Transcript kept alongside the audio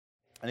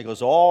And it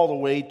goes all the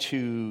way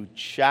to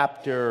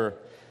chapter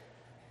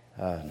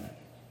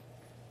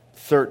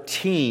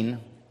 13,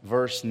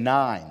 verse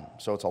 9.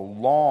 So it's a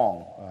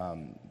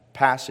long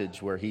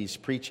passage where he's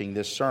preaching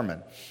this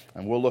sermon.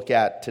 And we'll look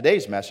at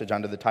today's message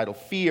under the title,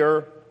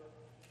 Fear,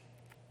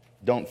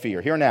 Don't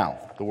Fear. Hear now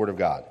the word of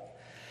God.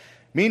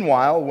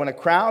 Meanwhile, when a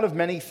crowd of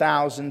many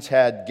thousands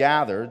had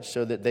gathered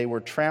so that they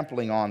were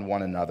trampling on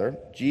one another,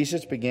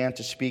 Jesus began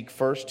to speak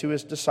first to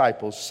his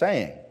disciples,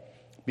 saying,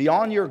 "Be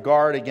on your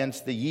guard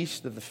against the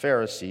yeast of the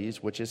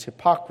Pharisees, which is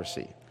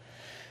hypocrisy.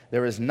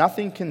 There is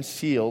nothing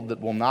concealed that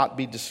will not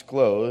be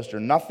disclosed, or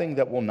nothing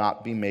that will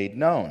not be made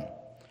known.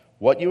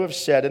 What you have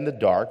said in the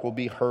dark will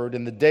be heard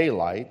in the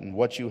daylight, and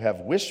what you have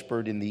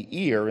whispered in the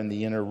ear in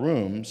the inner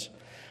rooms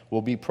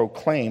will be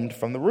proclaimed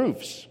from the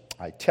roofs.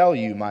 I tell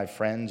you, my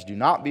friends, do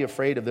not be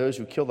afraid of those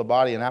who kill the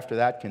body and after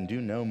that can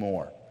do no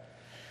more.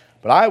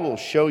 But I will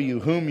show you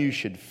whom you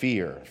should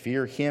fear.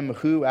 Fear him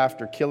who,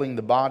 after killing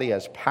the body,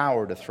 has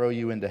power to throw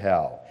you into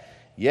hell.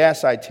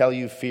 Yes, I tell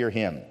you, fear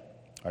him.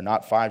 Are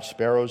not 5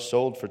 sparrows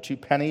sold for 2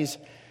 pennies?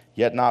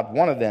 Yet not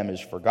one of them is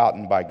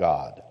forgotten by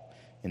God.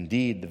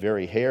 Indeed, the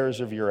very hairs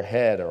of your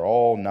head are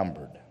all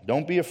numbered.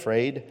 Don't be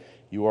afraid.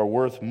 You are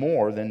worth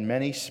more than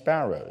many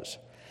sparrows.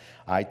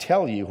 I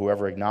tell you,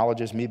 whoever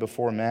acknowledges me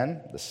before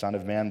men, the Son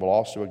of Man will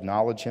also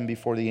acknowledge him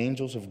before the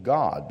angels of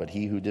God. But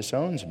he who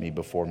disowns me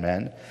before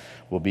men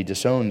will be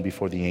disowned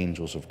before the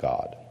angels of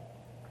God.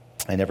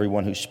 And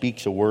everyone who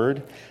speaks a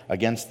word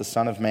against the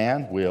Son of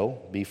Man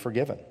will be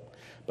forgiven.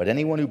 But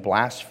anyone who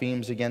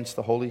blasphemes against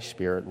the Holy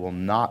Spirit will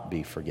not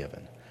be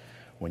forgiven.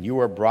 When you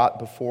are brought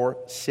before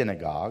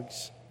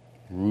synagogues,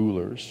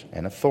 rulers,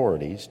 and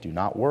authorities, do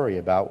not worry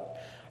about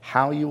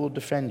how you will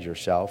defend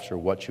yourselves or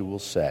what you will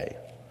say.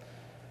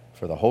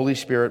 For the Holy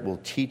Spirit will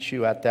teach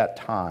you at that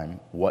time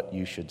what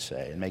you should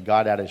say. And may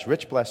God add his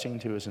rich blessing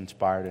to his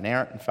inspired,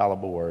 inerrant,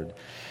 infallible word.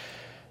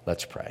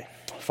 Let's pray.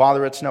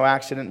 Father, it's no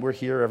accident we're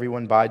here,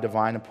 everyone by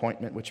divine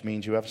appointment, which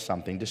means you have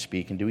something to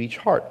speak into each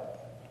heart.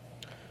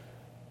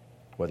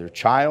 Whether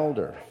child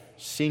or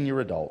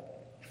senior adult,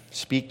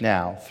 speak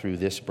now through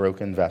this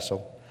broken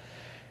vessel.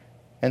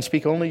 And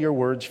speak only your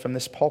words from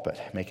this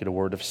pulpit. Make it a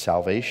word of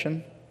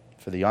salvation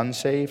for the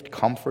unsaved,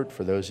 comfort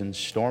for those in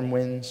storm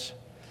winds,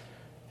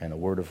 and a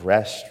word of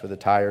rest for the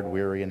tired,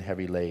 weary, and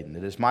heavy laden.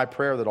 It is my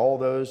prayer that all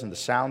those in the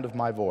sound of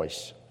my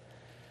voice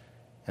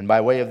and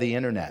by way of the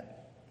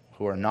internet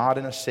who are not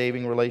in a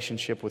saving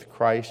relationship with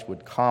Christ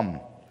would come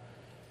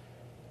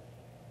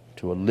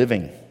to a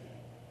living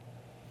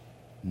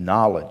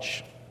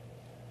knowledge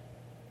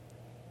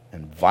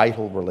and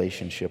vital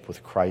relationship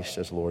with Christ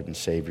as Lord and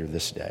Savior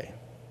this day.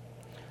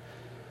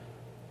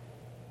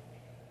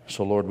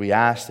 So, Lord, we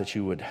ask that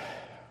you would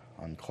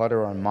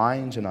unclutter our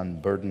minds and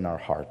unburden our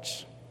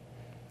hearts.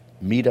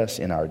 Meet us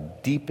in our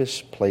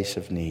deepest place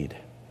of need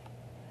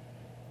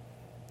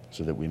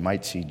so that we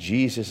might see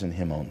Jesus and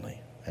him only.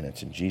 And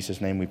it's in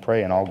Jesus' name we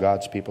pray, and all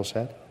God's people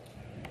said.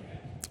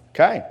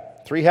 Okay,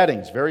 3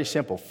 headings, very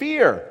simple.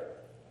 Fear,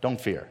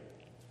 don't fear.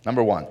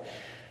 Number 1,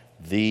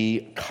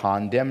 the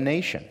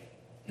condemnation.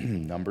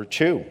 Number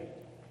 2,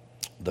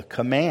 the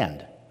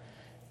command.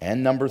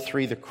 And number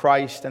 3, the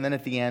Christ. And then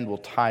at the end, we'll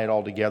tie it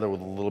all together with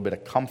a little bit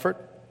of comfort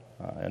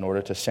in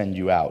order to send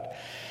you out.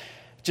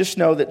 Just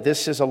know that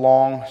this is a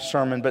long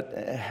sermon,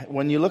 but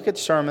when you look at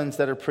sermons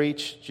that are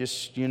preached,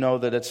 just you know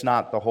that it's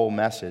not the whole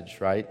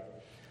message, right?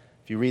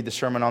 If you read the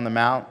Sermon on the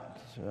Mount,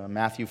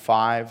 Matthew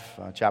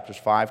 5, chapters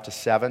 5 to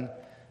 7,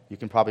 you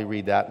can probably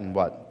read that in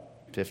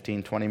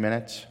 15, 20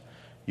 minutes?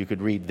 You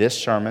could read this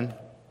sermon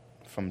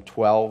from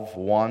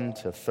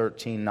 12:1 to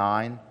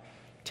 13:9,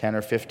 10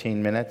 or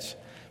 15 minutes.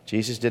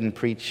 Jesus didn't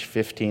preach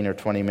 15 or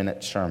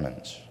 20-minute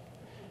sermons.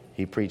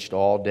 He preached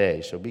all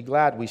day, so be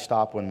glad we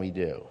stop when we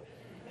do.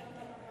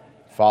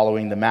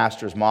 Following the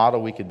Master's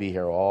model, we could be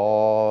here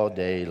all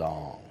day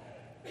long.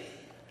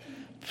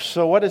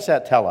 So what does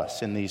that tell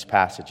us in these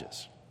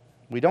passages?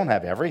 We don't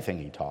have everything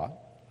he taught,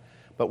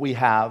 but we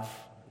have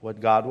what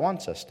God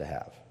wants us to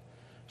have.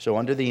 So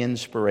under the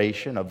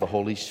inspiration of the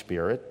Holy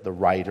Spirit, the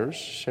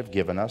writers have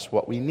given us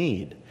what we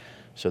need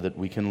so that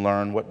we can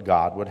learn what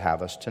God would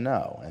have us to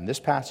know. And this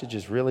passage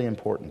is really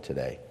important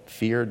today.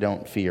 Fear,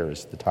 don't fear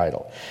is the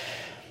title.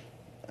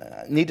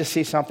 Need to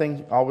see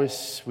something,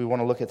 always we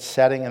want to look at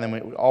setting, and then we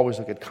always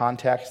look at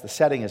context. The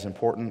setting is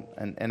important,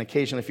 and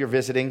occasionally if you're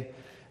visiting,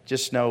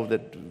 just know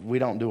that we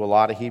don't do a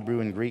lot of Hebrew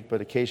and Greek, but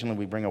occasionally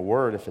we bring a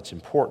word if it's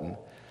important.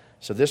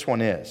 So this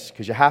one is,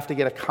 because you have to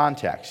get a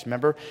context.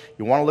 Remember,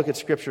 you want to look at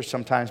Scripture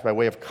sometimes by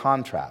way of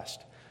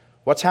contrast.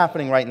 What's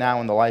happening right now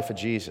in the life of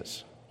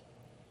Jesus?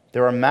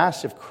 There are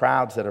massive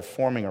crowds that are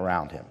forming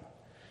around him.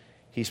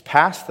 He's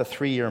past the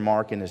 3-year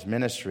mark in his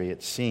ministry,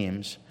 it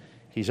seems.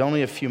 He's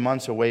only a few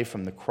months away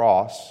from the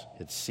cross,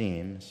 it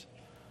seems.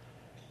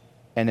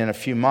 And in a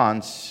few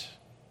months,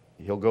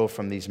 he'll go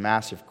from these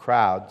massive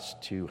crowds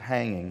to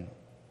hanging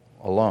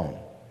alone.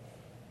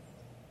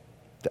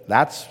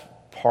 That's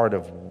part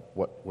of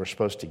what we're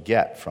supposed to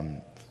get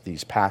from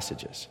these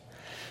passages.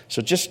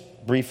 So just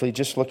briefly,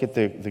 just look at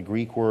the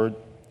Greek word.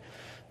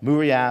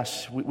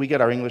 Murias, we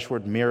get our English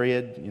word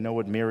myriad. You know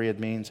what myriad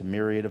means? A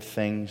myriad of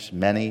things,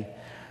 many.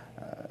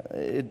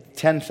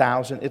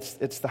 10,000,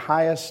 it's the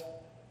highest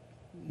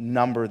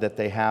number that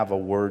they have a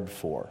word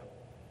for.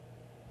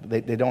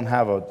 They don't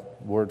have a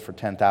word for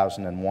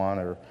 10,001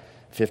 or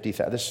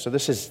 50,000. So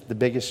this is the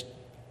biggest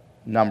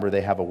number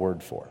they have a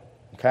word for.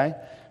 Okay?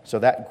 So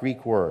that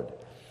Greek word.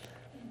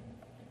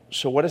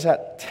 So what is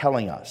that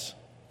telling us?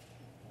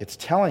 It's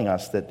telling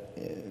us that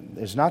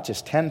there's not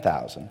just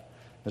 10,000.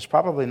 There's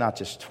probably not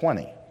just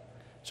 20.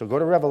 So go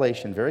to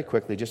Revelation very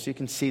quickly, just so you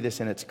can see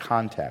this in its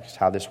context,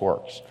 how this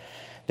works.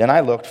 Then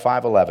I looked,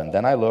 5:11.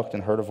 Then I looked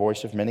and heard a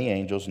voice of many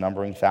angels,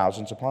 numbering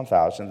thousands upon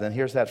thousands. Then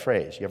here's that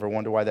phrase. You ever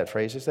wonder why that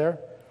phrase is there?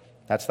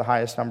 That's the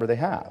highest number they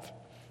have.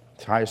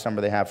 It's the highest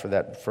number they have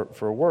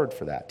for a word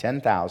for that.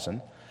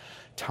 10,000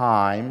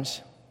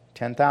 times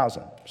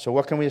 10,000. So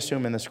what can we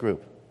assume in this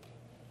group?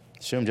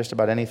 Assume just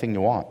about anything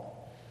you want.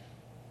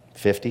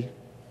 50,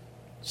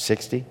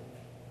 60,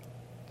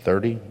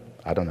 30,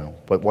 I don't know.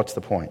 But what's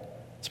the point?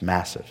 It's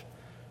massive.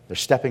 They're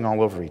stepping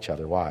all over each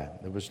other. Why?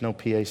 There was no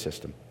PA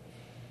system.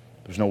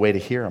 There was no way to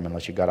hear them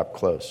unless you got up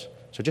close.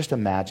 So just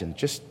imagine,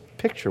 just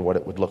picture what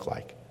it would look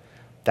like.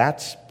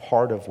 That's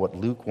part of what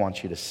Luke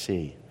wants you to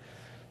see.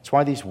 That's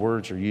why these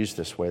words are used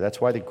this way. That's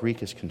why the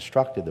Greek is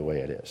constructed the way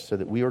it is, so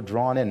that we are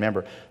drawn in.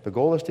 Remember, the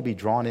goal is to be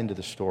drawn into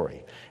the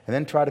story, and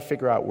then try to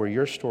figure out where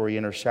your story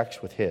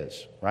intersects with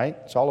his, right?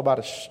 It's all about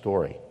a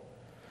story.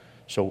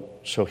 So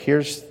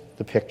here's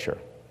the picture.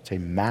 It's a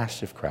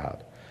massive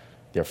crowd.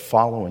 They're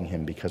following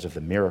him because of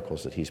the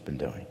miracles that he's been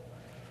doing.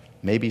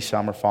 Maybe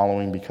some are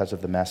following because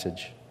of the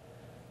message.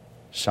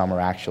 Some are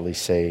actually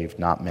saved,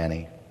 not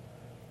many.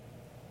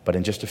 But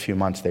in just a few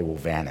months, they will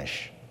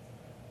vanish.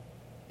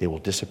 They will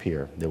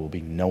disappear. There will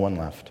be no one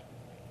left.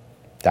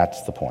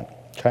 That's the point.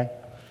 Okay?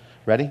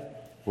 Ready?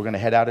 We're going to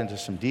head out into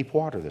some deep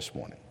water this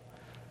morning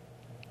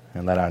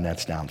and let our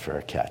nets down for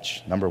a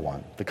catch. Number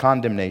 1, the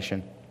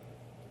condemnation.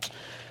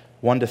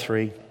 1 to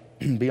 3.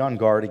 Be on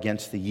guard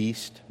against the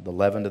yeast, the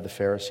leaven of the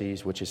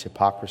Pharisees, which is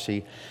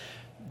hypocrisy.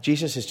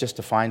 Jesus has just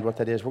defined what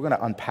that is. We're going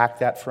to unpack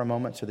that for a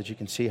moment so that you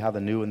can see how the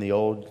New and the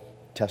Old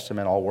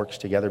Testament all works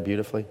together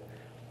beautifully,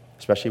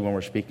 especially when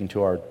we're speaking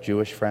to our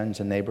Jewish friends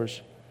and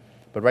neighbors.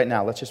 But right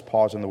now, let's just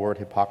pause on the word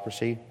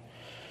hypocrisy.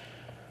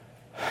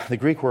 The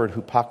Greek word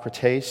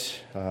hypokrites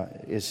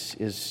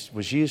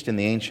was used in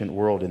the ancient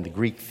world in the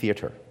Greek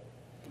theater.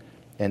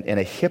 And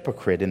a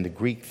hypocrite in the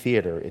Greek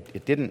theater,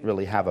 it didn't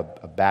really have a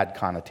bad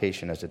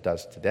connotation as it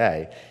does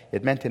today.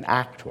 It meant an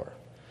actor.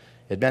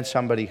 It meant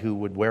somebody who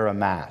would wear a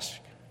mask.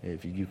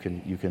 If you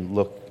can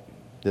look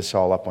this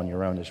all up on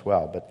your own as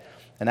well. But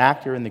an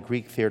actor in the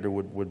Greek theater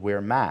would wear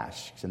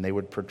masks, and they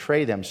would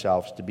portray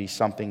themselves to be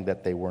something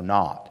that they were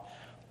not.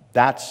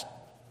 That's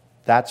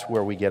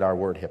where we get our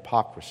word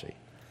hypocrisy.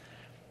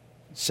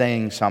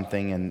 Saying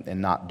something and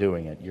not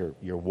doing it.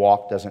 Your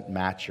walk doesn't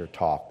match your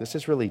talk. This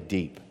is really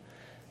deep.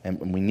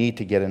 And we need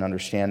to get an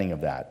understanding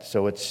of that.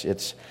 So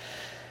it's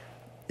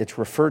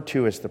referred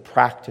to as the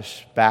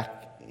practice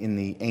back in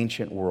the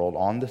ancient world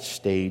on the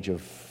stage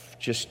of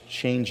just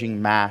changing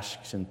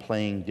masks and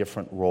playing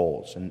different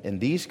roles.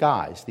 And these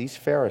guys, these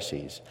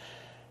Pharisees,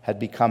 had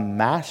become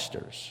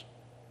masters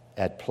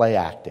at play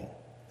acting.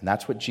 And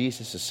that's what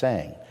Jesus is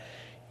saying.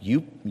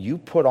 You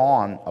put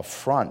on a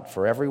front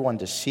for everyone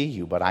to see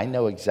you, but I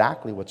know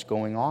exactly what's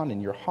going on in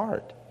your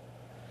heart.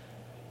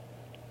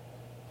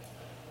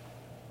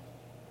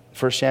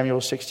 1 Samuel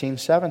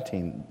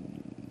 16:17,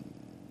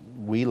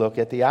 we look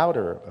at the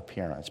outer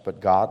appearance,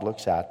 but God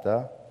looks at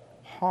the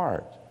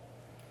heart.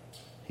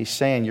 He's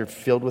saying you're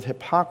filled with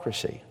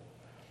hypocrisy.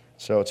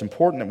 So it's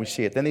important that we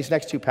see it. Then these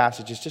next two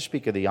passages just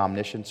speak of the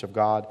omniscience of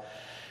God,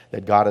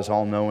 that God is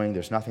all-knowing.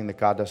 There's nothing that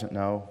God doesn't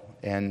know.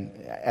 And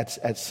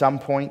at some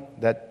point,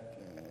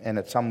 and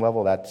at some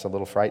level, that's a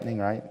little frightening,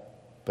 right?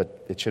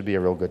 But it should be a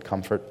real good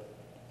comfort,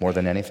 more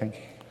than anything,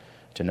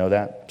 to know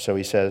that. So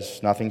he says,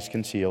 nothing's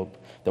concealed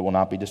that will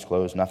not be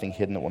disclosed, nothing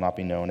hidden that will not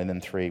be known. And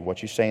then 3,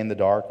 what you say in the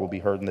dark will be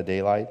heard in the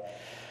daylight.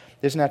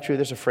 Isn't that true?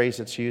 There's a phrase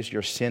that's used,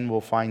 your sin will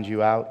find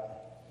you out.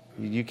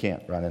 You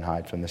can't run and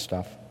hide from this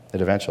stuff.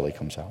 It eventually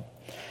comes out.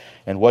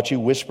 And what you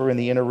whisper in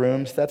the inner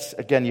rooms, that's,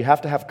 again, you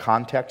have to have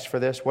context for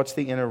this. What's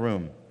the inner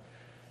room?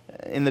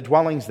 In the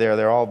dwellings there,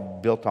 they're all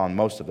built on,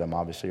 most of them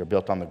obviously, are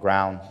built on the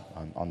ground,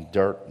 on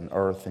dirt and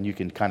earth, and you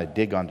can kind of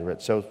dig under it.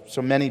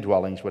 So many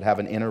dwellings would have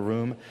an inner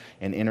room,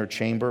 an inner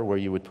chamber where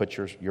you would put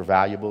your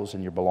valuables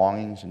and your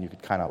belongings, and you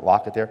could kind of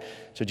lock it there.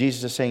 So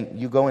Jesus is saying,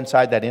 you go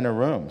inside that inner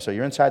room. So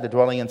you're inside the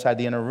dwelling, inside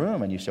the inner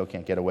room, and you still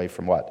can't get away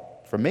from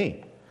what? From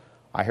me.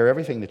 I hear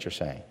everything that you're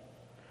saying.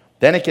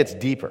 Then it gets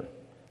deeper,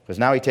 because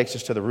now he takes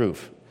us to the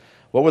roof.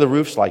 What were the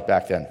roofs like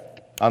back then?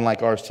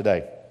 Unlike ours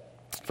today,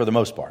 for the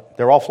most part.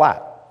 They're all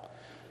flat.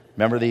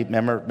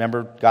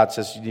 Remember God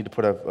says you need to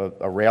put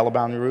a rail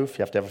around the roof.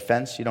 You have to have a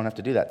fence. You don't have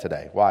to do that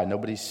today. Why?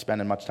 Nobody's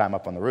spending much time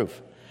up on the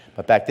roof.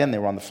 But back then they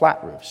were on the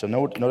flat roof. So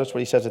notice what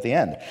he says at the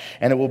end.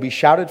 And it will be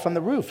shouted from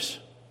the roofs.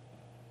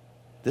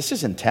 This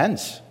is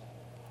intense.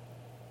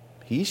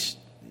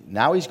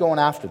 Now he's going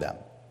after them.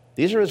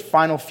 These are his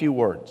final few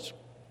words.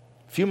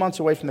 A few months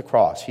away from the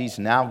cross, he's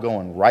now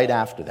going right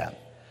after them.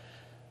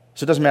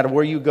 So it doesn't matter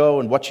where you go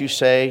and what you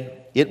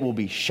say, it will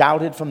be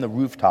shouted from the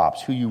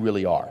rooftops who you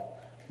really are.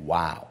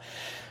 Wow.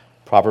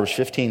 Proverbs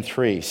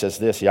 15:3 says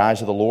this, the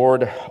eyes of the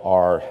Lord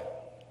are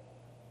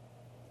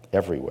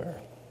everywhere,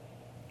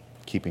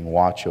 keeping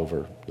watch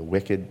over the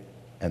wicked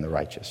and the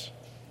righteous.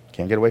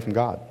 Can't get away from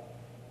God.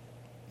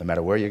 No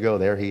matter where you go,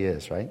 there he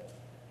is, right?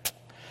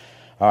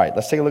 All right,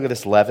 let's take a look at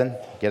this leaven,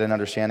 get an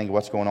understanding of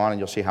what's going on, and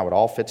you'll see how it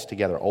all fits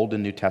together, Old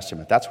and New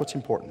Testament. That's what's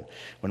important.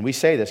 When we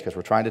say this, because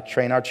we're trying to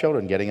train our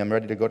children, getting them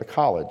ready to go to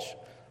college.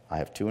 I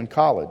have 2 in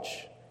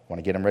college. I want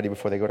to get them ready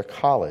before they go to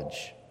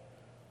college.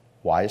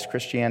 Why is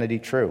Christianity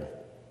true?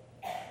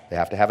 They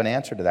have to have an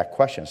answer to that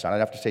question. It's not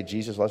enough to say,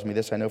 Jesus loves me,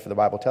 this I know for the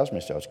Bible tells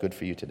me so. It's good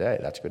for you today.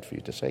 That's good for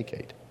you to say,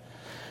 Kate.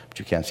 But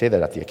you can't say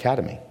that at the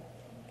academy.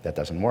 That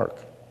doesn't work.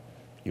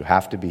 You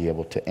have to be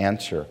able to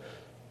answer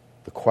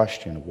the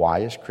question, why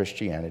is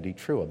Christianity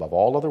true? Above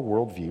all other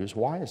worldviews,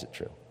 why is it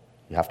true?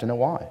 You have to know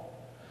why.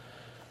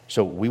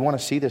 So we want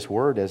to see this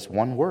word as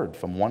one word,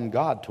 from one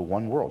God to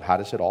one world. How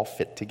does it all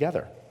fit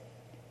together?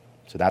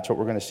 So that's what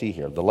we're going to see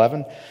here. The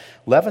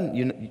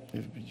leaven,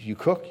 you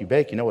cook, you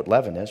bake, you know what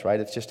leaven is, right?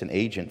 It's just an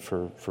agent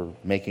for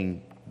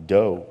making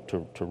dough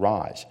to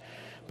rise.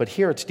 But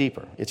here it's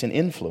deeper. It's an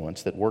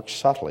influence that works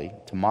subtly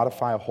to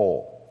modify a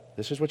whole.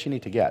 This is what you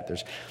need to get.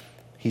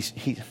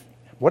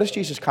 What does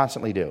Jesus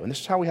constantly do? And this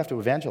is how we have to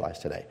evangelize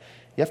today.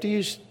 You have to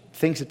use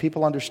things that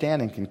people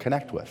understand and can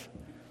connect with.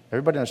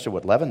 Everybody understood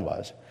what leaven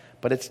was,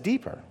 but it's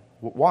deeper.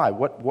 Why?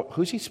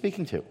 Who's he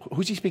speaking to?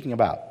 Who's he speaking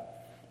about?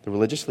 The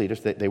religious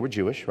leaders, they were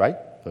Jewish, right?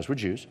 Those were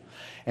Jews.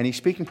 And he's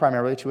speaking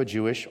primarily to a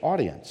Jewish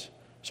audience.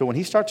 So when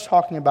he starts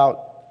talking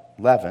about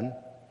leaven,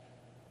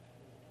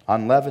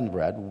 unleavened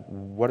bread,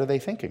 what are they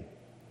thinking?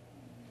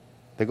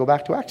 They go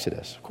back to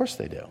Exodus. Of course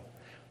they do.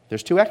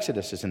 There's 2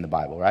 Exoduses in the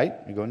Bible, right?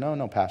 You go,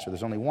 no, Pastor,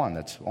 there's only one.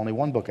 That's only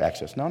one book of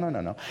Exodus.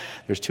 No.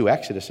 There's 2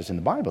 Exoduses in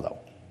the Bible, though,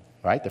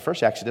 right? The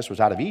first Exodus was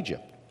out of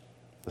Egypt.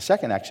 The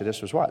second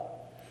Exodus was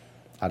what?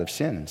 Out of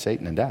sin and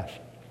Satan and death.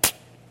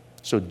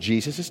 So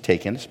Jesus is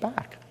taking us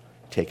back,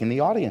 taking the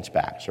audience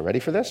back. So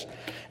ready for this?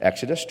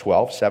 Exodus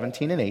 12,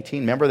 17, and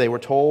 18. Remember, they were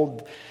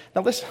told,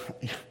 now listen,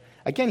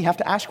 again, you have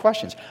to ask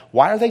questions.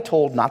 Why are they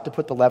told not to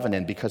put the leaven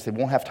in? Because they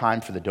won't have time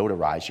for the dough to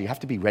rise. You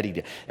have to be ready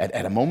to,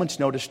 at a moment's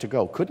notice to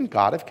go. Couldn't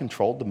God have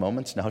controlled the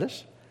moment's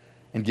notice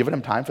and given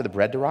him time for the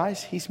bread to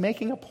rise? He's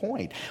making a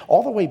point.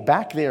 All the way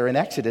back there in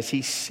Exodus,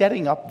 he's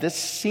setting up this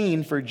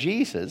scene for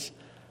Jesus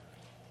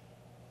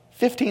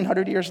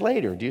 1,500 years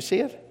later. Do you see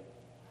it?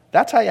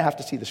 That's how you have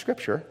to see the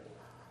Scripture.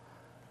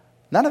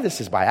 None of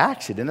this is by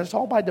accident. It's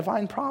all by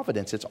divine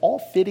providence. It's all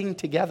fitting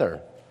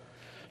together.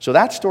 So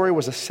that story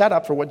was a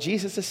setup for what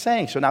Jesus is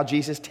saying. So now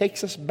Jesus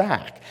takes us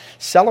back.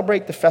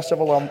 Celebrate the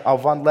festival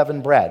of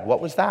unleavened bread. What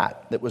was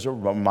that? It was a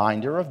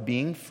reminder of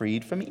being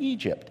freed from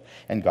Egypt.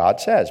 And God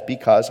says,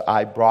 because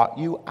I brought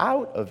you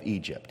out of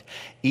Egypt.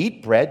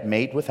 Eat bread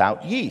made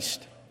without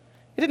yeast.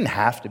 It didn't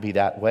have to be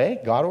that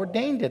way. God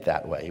ordained it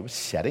that way. He was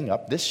setting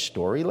up this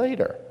story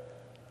later.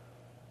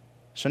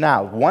 So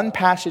now, one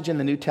passage in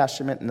the New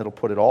Testament, and it'll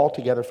put it all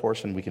together for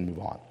us, and we can move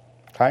on.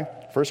 Okay?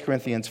 1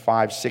 Corinthians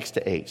 5, 6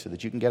 to 8, so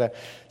that you can get a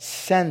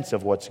sense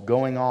of what's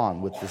going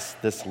on with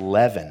this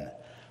leaven,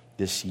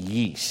 this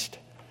yeast.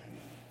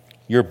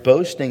 Your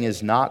boasting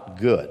is not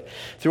good.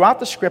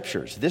 Throughout the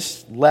Scriptures,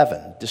 this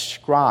leaven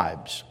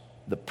describes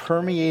the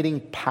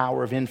permeating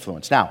power of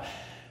influence. Now,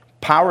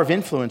 power of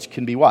influence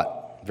can be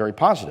what? Very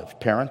positive.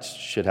 Parents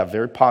should have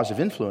very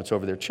positive influence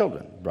over their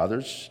children.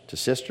 Brothers to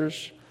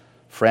sisters,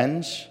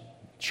 friends,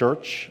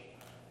 church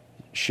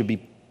should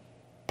be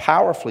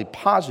powerfully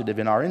positive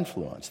in our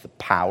influence, the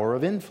power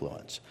of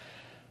influence.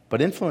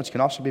 But influence can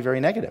also be very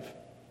negative.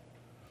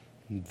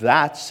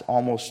 That's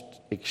almost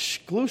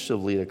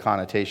exclusively the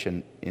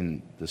connotation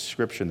in the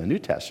Scripture in the New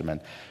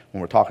Testament when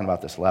we're talking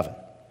about this leaven.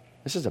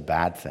 This is a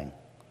bad thing.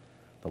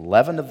 The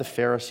leaven of the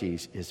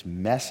Pharisees is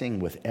messing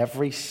with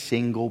every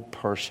single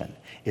person.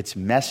 It's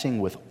messing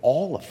with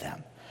all of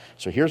them.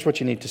 So here's what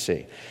you need to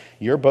see.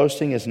 Your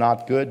boasting is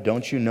not good.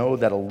 Don't you know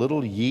that a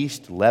little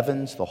yeast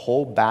leavens the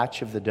whole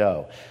batch of the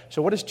dough?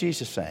 So what is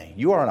Jesus saying?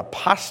 You are an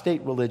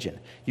apostate religion.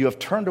 You have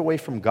turned away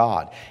from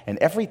God. And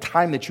every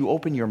time that you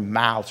open your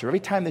mouths or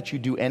every time that you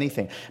do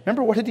anything,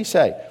 remember, what did he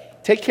say?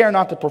 Take care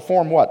not to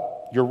perform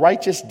what? Your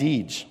righteous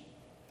deeds,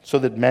 so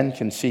that men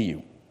can see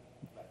you.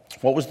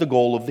 What was the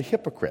goal of the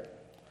hypocrite?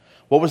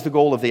 What was the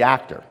goal of the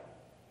actor?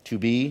 To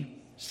be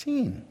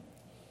seen.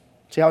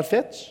 See how it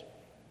fits?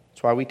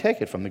 That's why we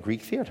take it from the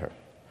Greek theater.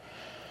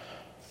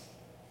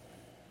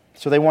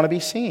 So they want to be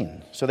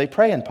seen. So they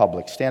pray in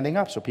public, standing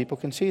up so people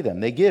can see them.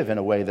 They give in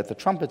a way that the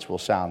trumpets will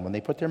sound when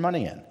they put their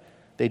money in.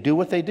 They do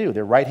what they do.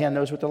 Their right hand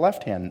knows what the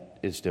left hand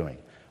is doing.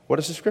 What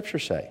does the Scripture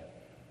say?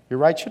 Your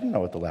right shouldn't know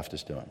what the left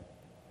is doing.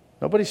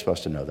 Nobody's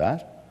supposed to know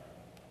that.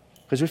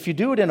 Because if you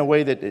do it in a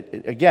way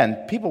that,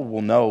 again, people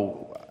will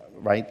know,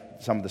 right,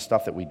 some of the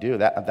stuff that we do.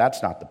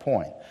 That's not the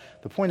point.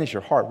 The point is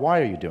your heart.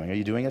 Why are you doing it? Are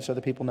you doing it so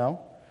that people know?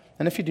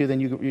 And if you do, then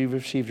you've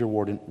received your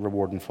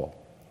reward in full.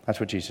 That's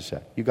what Jesus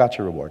said. You got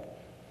your reward.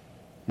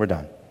 We're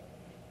done.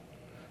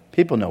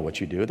 People know what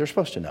you do. They're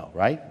supposed to know,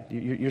 right?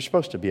 You're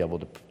supposed to be able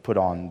to put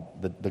on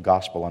the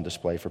gospel on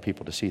display for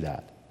people to see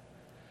that.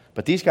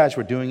 But these guys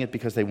were doing it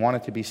because they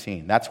wanted to be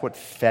seen. That's what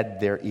fed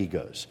their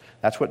egos.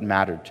 That's what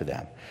mattered to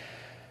them.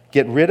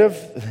 Get rid of,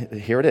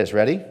 here it is,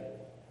 ready?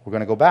 We're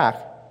going to go back.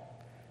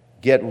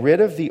 Get rid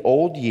of the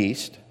old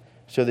yeast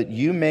so that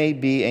you may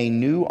be a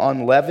new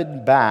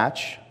unleavened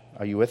batch.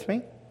 Are you with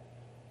me?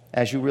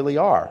 As you really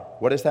are.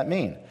 What does that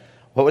mean?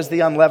 What was the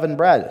unleavened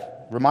bread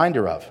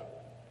reminder of?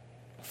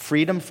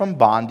 Freedom from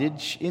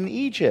bondage in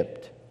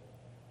Egypt.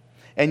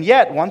 And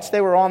yet, once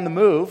they were on the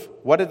move,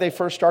 what did they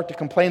first start to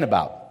complain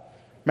about?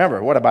 Remember,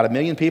 about 1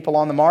 million people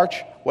on the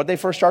march? What did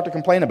they first start to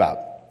complain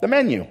about? The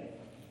menu.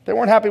 They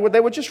weren't happy with it. They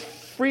were just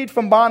freed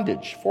from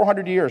bondage.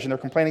 400 years, and they're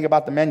complaining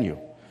about the menu.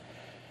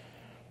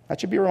 That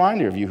should be a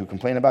reminder of you who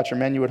complain about your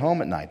menu at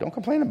home at night. Don't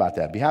complain about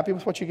that. Be happy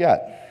with what you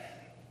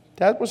get.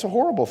 That was a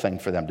horrible thing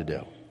for them to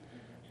do.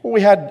 Well,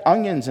 we had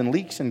onions and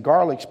leeks and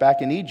garlics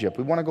back in Egypt.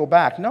 We want to go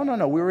back. No.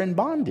 We were in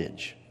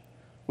bondage.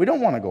 We don't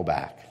want to go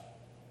back.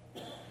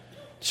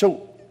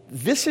 So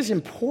this is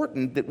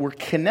important that we're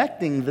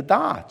connecting the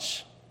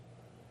dots.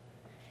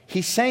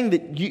 He's saying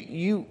that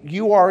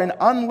you are an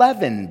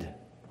unleavened,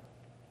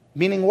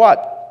 meaning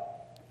what?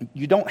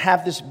 You don't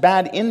have this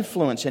bad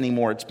influence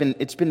anymore.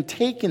 It's been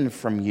taken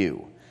from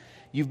you.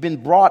 You've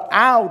been brought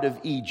out of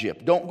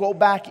Egypt. Don't go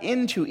back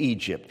into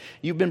Egypt.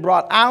 You've been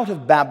brought out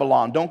of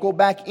Babylon. Don't go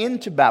back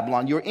into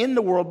Babylon. You're in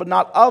the world, but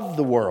not of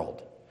the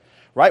world.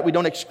 Right? We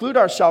don't exclude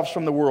ourselves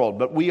from the world,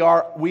 but we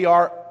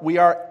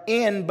are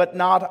in, but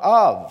not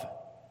of.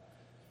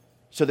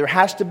 So there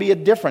has to be a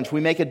difference.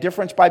 We make a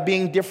difference by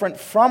being different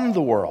from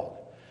the world.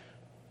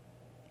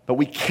 But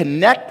we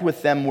connect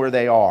with them where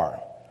they are.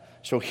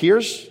 So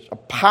here's a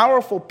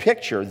powerful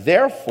picture.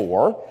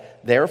 Therefore,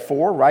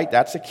 right,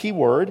 that's a key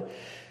word.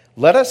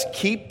 Let us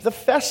keep the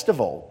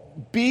festival.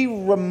 Be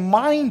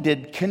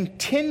reminded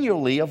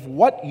continually of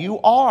what you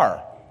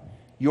are.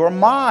 You're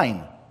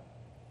mine.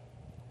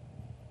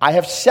 I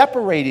have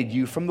separated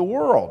you from the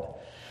world.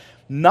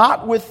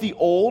 Not with the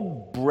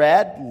old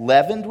bread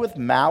leavened with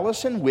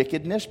malice and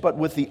wickedness, but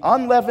with the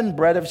unleavened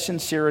bread of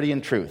sincerity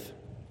and truth.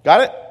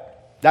 Got it?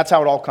 That's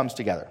how it all comes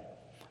together.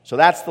 So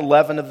that's the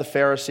leaven of the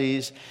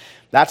Pharisees.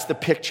 That's the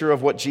picture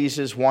of what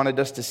Jesus wanted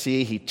us to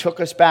see. He took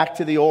us back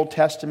to the Old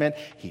Testament.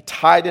 He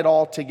tied it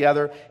all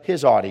together.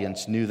 His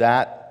audience knew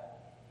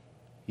that.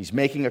 He's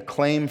making a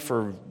claim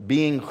for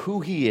being who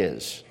he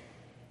is.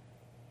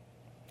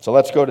 So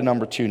let's go to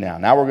number 2 now.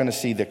 Now we're going to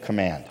see the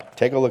command.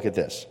 Take a look at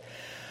this.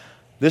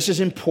 This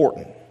is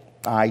important.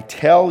 I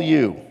tell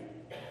you,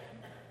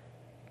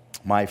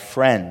 my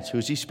friends,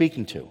 who's he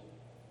speaking to?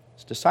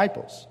 His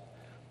disciples.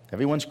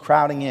 Everyone's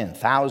crowding in.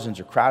 Thousands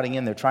are crowding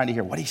in. They're trying to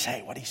hear, what'd he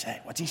say?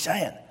 What's he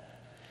saying?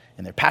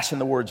 And they're passing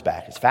the words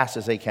back as fast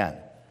as they can.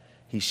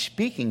 He's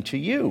speaking to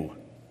you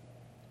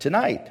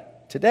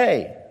tonight,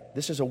 today.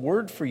 This is a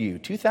word for you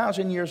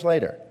 2,000 years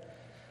later.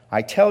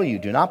 I tell you,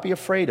 do not be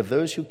afraid of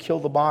those who kill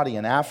the body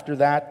and after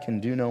that can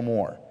do no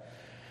more.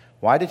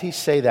 Why did he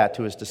say that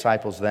to his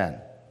disciples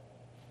then?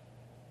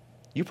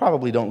 You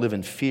probably don't live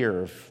in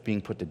fear of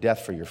being put to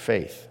death for your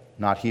faith.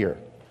 Not here.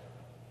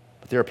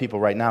 But there are people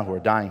right now who are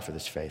dying for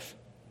this faith.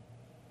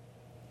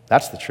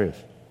 That's the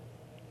truth.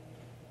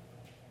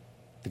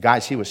 The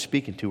guys he was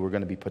speaking to were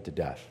going to be put to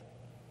death.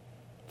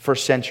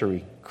 First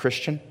century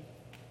Christian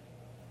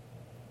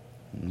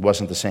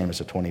wasn't the same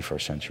as a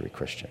 21st century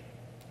Christian.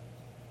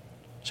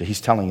 So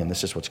he's telling them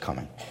this is what's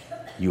coming.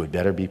 You had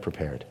better be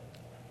prepared.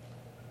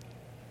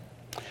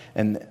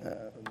 And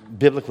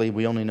biblically,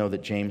 we only know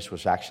that James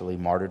was actually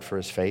martyred for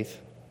his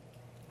faith.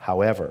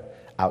 However,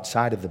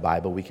 outside of the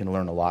Bible, we can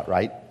learn a lot,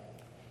 right?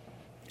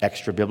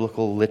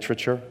 Extra-biblical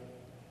literature,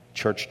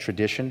 church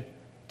tradition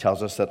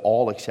tells us that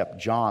all except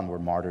John were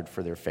martyred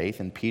for their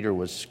faith, and Peter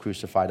was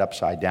crucified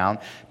upside down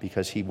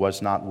because he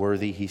was not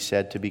worthy, he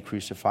said, to be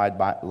crucified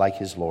like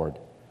his Lord.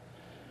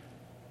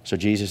 So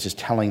Jesus is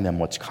telling them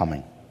what's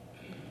coming.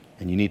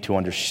 And you need to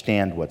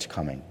understand what's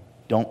coming.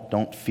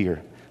 Don't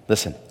fear.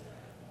 Listen,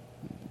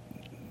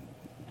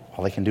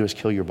 all they can do is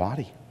kill your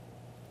body.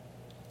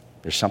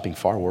 There's something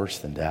far worse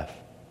than death.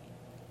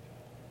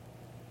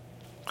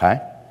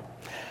 Okay?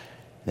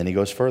 Then he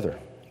goes further.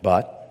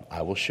 But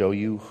I will show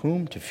you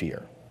whom to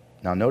fear.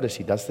 Now notice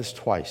he does this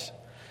twice.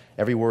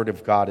 Every word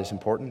of God is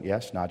important.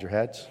 Yes, nod your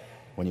heads.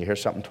 When you hear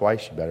something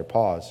twice, you better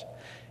pause.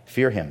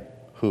 Fear him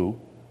who,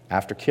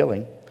 after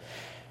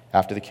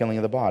the killing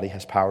of the body,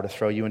 has power to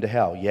throw you into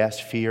hell. Yes,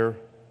 fear.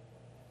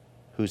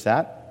 Who's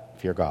that?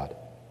 Fear God.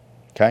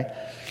 Okay?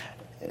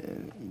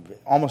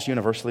 Almost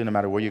universally, no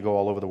matter where you go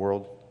all over the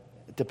world,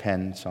 it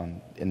depends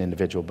on an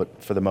individual,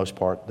 but for the most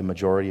part, the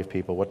majority of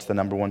people, what's the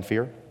number one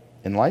fear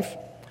in life?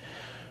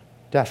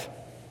 Death.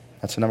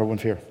 That's the number one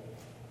fear.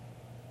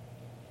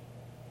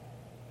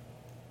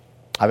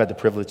 I've had the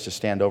privilege to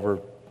stand over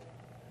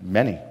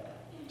many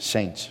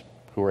saints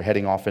who are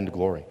heading off into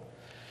glory.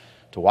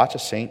 To watch a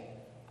saint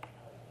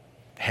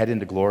head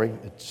into glory,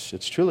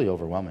 it's truly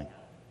overwhelming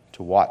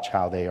to watch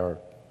how they are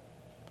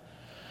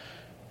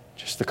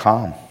just the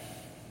calm,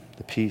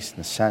 the peace and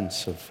the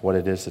sense of what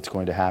it is that's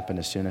going to happen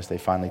as soon as they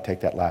finally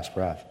take that last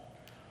breath.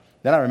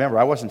 Then I remember,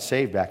 I wasn't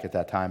saved back at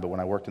that time, but when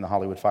I worked in the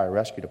Hollywood Fire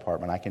Rescue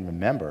Department, I can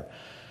remember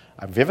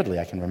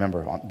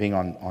being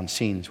on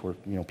scenes where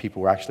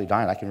people were actually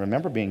dying. I can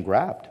remember being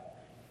grabbed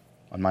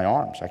on my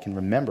arms. I can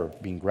remember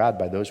being grabbed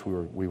by those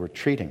we were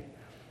treating.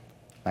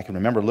 I can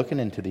remember looking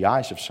into the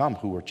eyes of some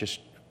who were just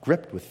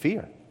gripped with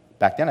fear.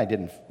 Back then, I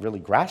didn't really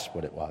grasp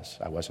what it was.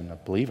 I wasn't a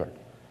believer.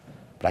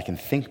 But I can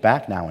think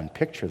back now and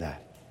picture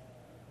that.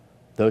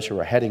 Those who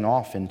are heading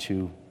off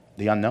into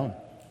the unknown.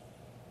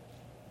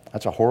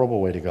 That's a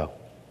horrible way to go.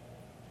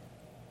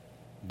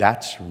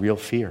 That's real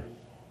fear.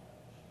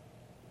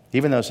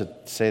 Even those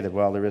that say that,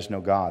 well, there is no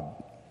God,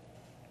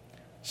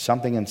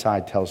 something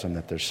inside tells them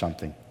that there's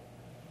something.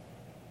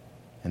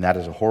 And that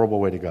is a horrible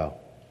way to go.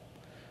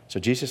 So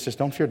Jesus says,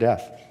 don't fear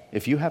death.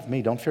 If you have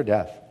me, don't fear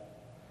death.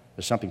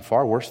 There's something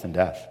far worse than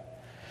death.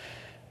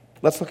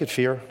 Let's look at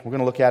fear. We're going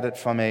to look at it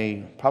from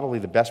probably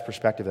the best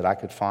perspective that I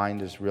could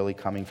find is really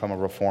coming from a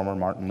reformer,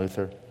 Martin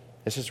Luther.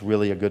 This is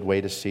really a good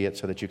way to see it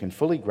so that you can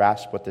fully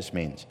grasp what this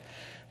means.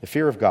 The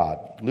fear of God.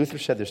 Luther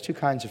said there's two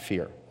kinds of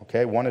fear.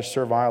 Okay, one is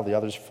servile, the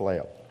other is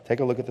filial.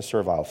 Take a look at the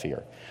servile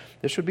fear.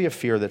 This would be a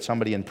fear that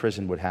somebody in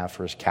prison would have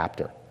for his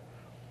captor.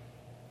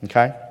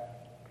 Okay?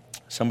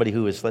 Somebody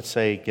who is, let's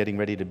say, getting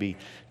ready to be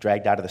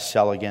dragged out of the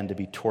cell again to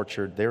be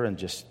tortured. They're in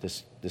just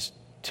this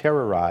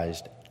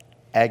terrorized,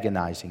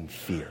 agonizing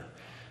fear.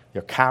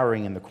 They're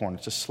cowering in the corner.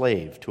 It's a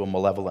slave to a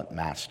malevolent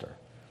master.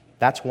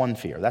 That's one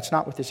fear. That's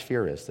not what this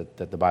fear is that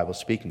the Bible is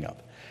speaking of.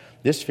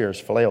 This fear is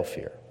filial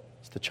fear.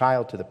 It's the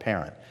child to the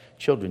parent.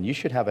 Children, you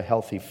should have a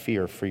healthy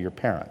fear for your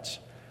parents.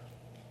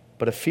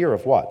 But a fear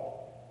of what?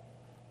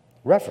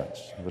 Reverence,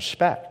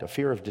 respect, a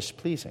fear of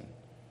displeasing.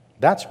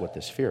 That's what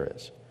this fear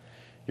is.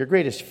 Your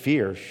greatest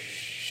fear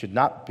should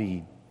not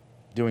be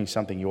doing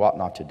something you ought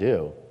not to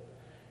do.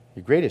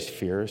 Your greatest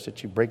fear is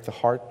that you break the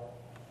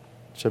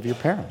hearts of your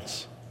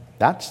parents.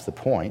 That's the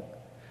point.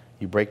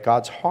 You break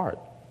God's heart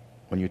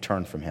when you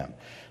turn from Him.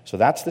 So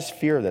that's this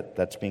fear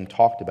that's being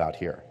talked about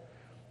here.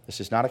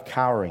 This is not a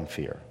cowering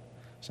fear.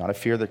 It's not a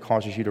fear that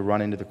causes you to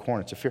run into the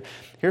corner. It's a fear.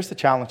 Here's the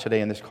challenge today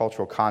in this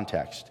cultural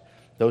context.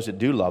 Those that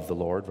do love the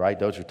Lord, right,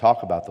 those who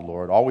talk about the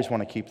Lord, always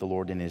want to keep the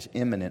Lord in His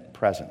imminent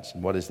presence.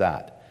 And what is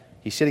that?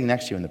 He's sitting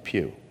next to you in the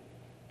pew.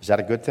 Is that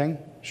a good thing?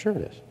 Sure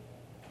it is.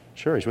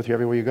 Sure, He's with you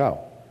everywhere you go.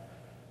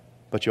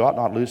 But you ought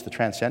not lose the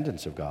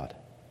transcendence of God.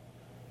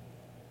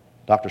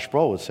 Dr.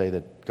 Sproul would say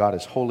that God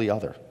is wholly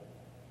other.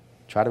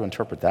 Try to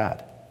interpret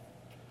that.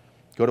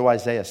 Go to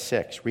Isaiah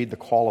 6. Read the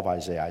call of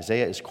Isaiah.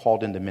 Isaiah is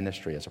called into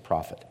ministry as a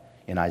prophet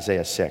in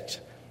Isaiah 6.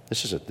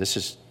 This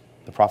is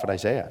the prophet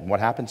Isaiah. And what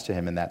happens to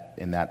him in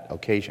that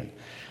occasion?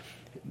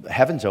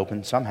 Heaven's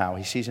open somehow.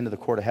 He sees into the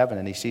court of heaven,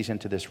 and he sees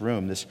into this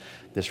room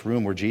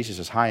where Jesus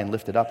is high and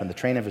lifted up, and the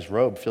train of his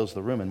robe fills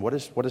the room. And what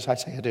does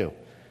Isaiah do?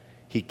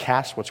 He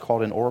casts what's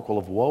called an oracle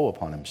of woe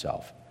upon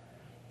himself.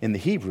 In the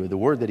Hebrew, the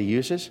word that he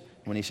uses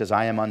when he says,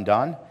 I am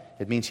undone,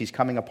 it means he's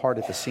coming apart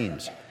at the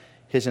seams.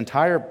 His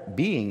entire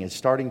being is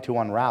starting to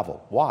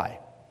unravel. Why?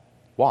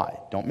 Why?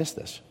 Don't miss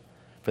this.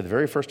 For the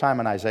very first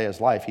time in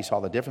Isaiah's life, he saw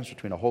the difference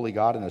between a holy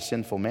God and a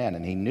sinful man,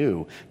 and he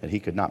knew that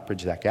he could not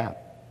bridge that gap.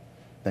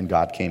 Then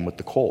God came with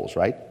the coals,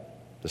 right?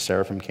 The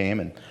seraphim came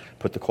and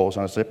put the coals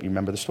on his lip. You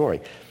remember the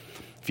story.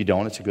 If you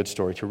don't, it's a good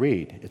story to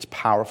read. It's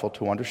powerful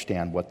to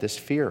understand what this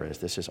fear is.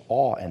 This is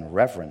awe and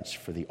reverence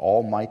for the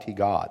Almighty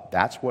God.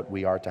 That's what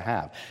we are to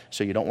have.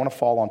 So you don't want to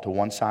fall onto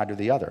one side or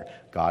the other.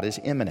 God is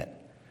immanent.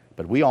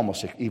 But we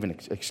almost even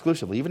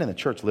exclusively, even in the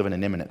church, live in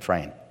an immanent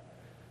frame.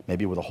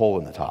 Maybe with a hole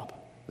in the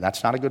top.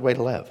 That's not a good way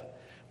to live.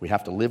 We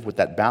have to live with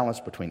that balance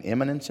between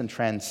immanence and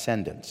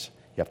transcendence.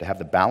 You have to have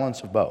the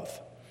balance of both.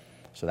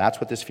 So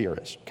that's what this fear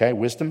is. Okay,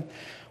 wisdom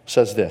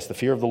says this. The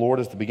fear of the Lord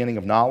is the beginning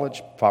of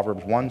knowledge.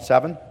 Proverbs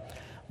 1:7.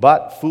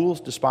 But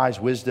fools despise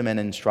wisdom and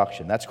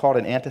instruction. That's called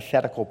an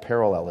antithetical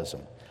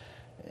parallelism.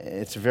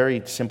 It's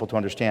very simple to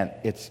understand.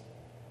 It's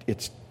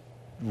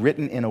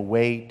written in a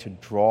way to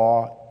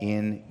draw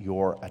in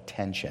your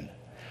attention.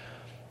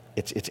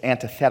 It's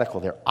antithetical.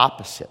 They're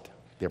opposite.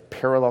 They're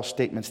parallel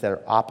statements that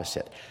are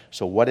opposite.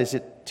 So what is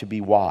it to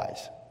be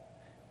wise?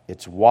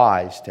 It's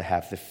wise to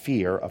have the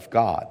fear of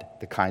God,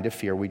 the kind of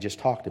fear we just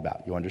talked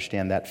about. You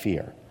understand that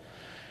fear.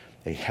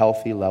 A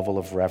healthy level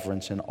of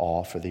reverence and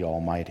awe for the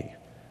Almighty.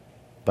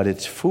 But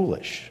it's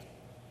foolish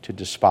to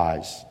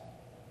despise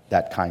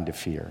that kind of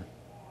fear.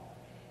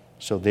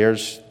 So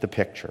there's the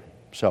picture.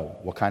 So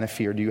what kind of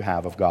fear do you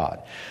have of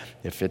God?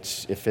 If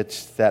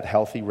it's that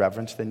healthy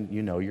reverence, then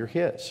you know you're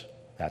His.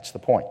 That's the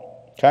point.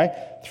 Okay?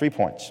 3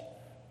 points.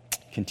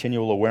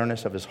 Continual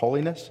awareness of His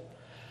holiness.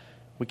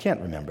 We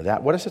can't remember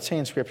that. What does it say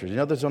in Scripture? You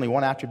know there's only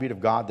one attribute of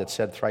God that's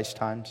said thrice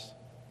times?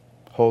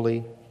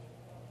 Holy,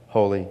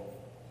 holy,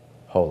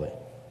 holy.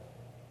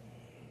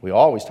 We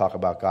always talk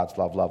about God's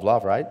love, love,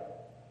 love, right?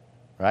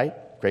 Right?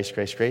 Grace,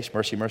 grace, grace.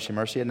 Mercy, mercy,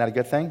 mercy. Isn't that a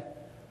good thing?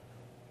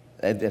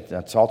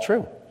 That's all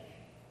true.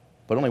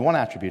 But only one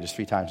attribute is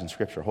 3 times in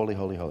Scripture. Holy,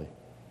 holy, holy.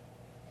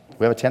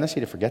 We have a tendency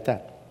to forget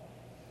that.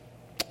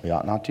 We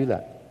ought not do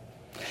that.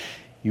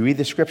 You read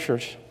the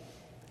Scriptures,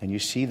 and you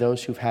see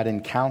those who've had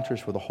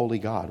encounters with a holy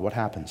God, what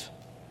happens?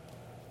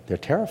 They're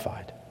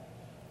terrified.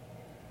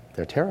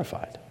 They're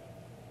terrified.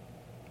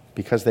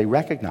 Because they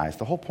recognize,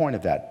 the whole point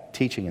of that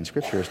teaching in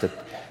Scripture is that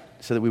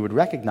so that we would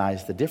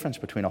recognize the difference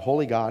between a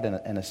holy God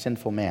and a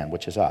sinful man,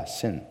 which is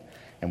us, sin.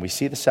 And we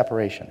see the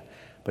separation.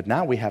 But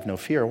now we have no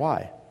fear.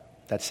 Why?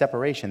 That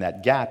separation,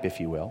 that gap,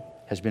 if you will,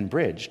 has been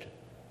bridged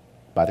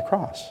by the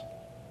cross.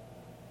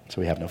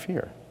 So we have no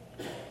fear.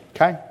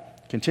 Okay?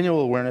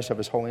 Continual awareness of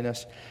His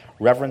holiness,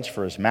 reverence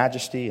for His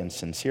majesty, and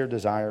sincere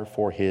desire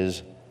for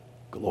His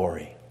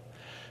glory.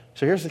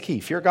 So here's the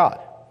key. Fear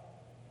God.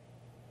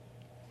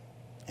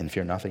 And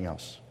fear nothing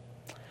else.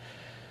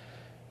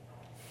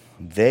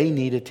 They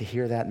needed to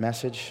hear that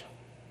message,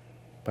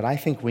 but I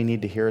think we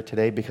need to hear it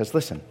today because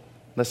listen,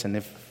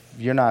 if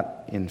you're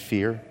not in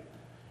fear,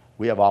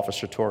 we have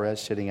Officer Torres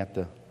sitting at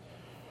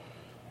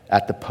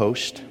the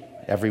post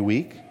every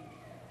week,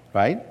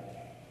 right?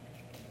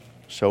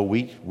 So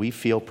we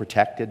feel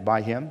protected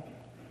by him.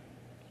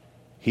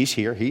 He's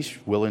here. He's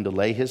willing to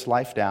lay his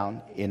life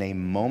down in a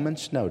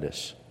moment's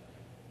notice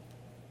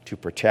to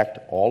protect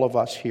all of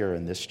us here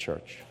in this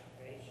church.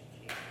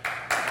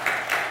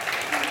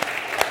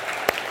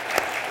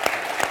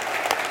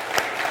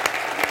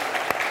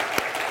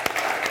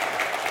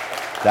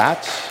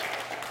 That's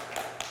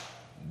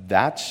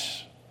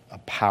a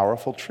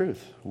powerful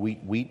truth.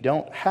 We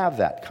don't have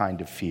that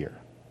kind of fear.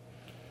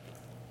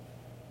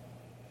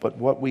 But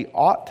what we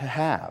ought to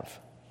have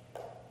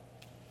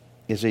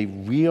is a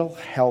real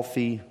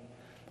healthy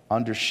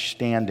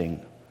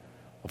understanding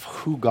of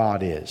who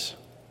God is.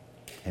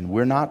 And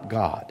we're not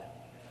God.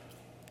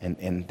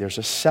 And there's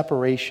a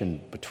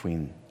separation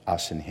between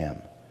us and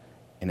Him.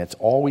 And it's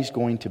always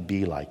going to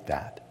be like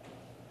that.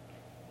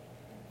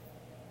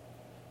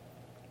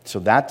 So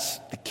that's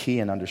the key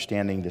in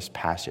understanding this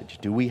passage.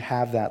 Do we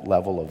have that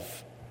level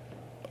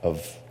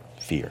of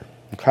fear?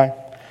 Okay?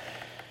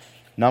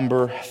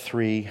 Number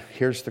 3,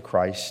 here's the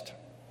Christ,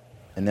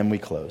 and then we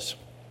close.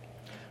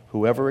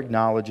 Whoever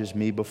acknowledges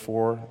me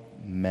before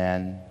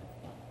men,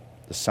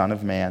 the Son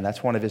of Man,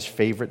 that's one of his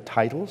favorite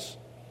titles,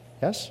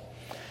 yes?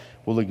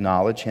 Will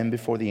acknowledge him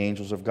before the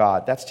angels of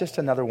God. That's just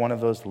another one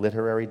of those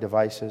literary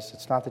devices.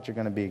 It's not that you're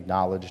going to be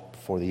acknowledged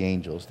before the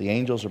angels. The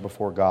angels are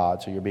before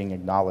God, so you're being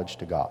acknowledged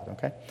to God,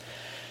 okay?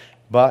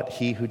 But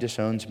he who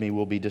disowns me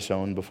will be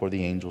disowned before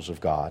the angels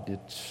of God.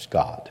 It's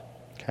God,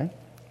 okay?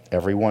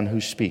 Everyone who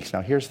speaks.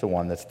 Now here's the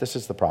one this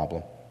is the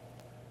problem.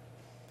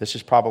 This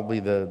is probably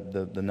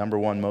the number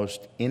one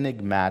most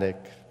enigmatic,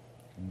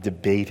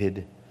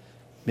 debated,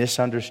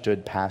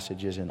 misunderstood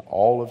passages in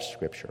all of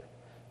Scripture.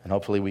 And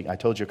hopefully, I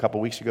told you a couple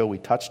weeks ago, we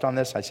touched on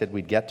this. I said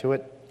we'd get to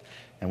it,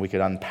 and we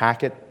could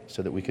unpack it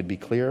so that we could be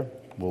clear.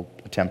 We'll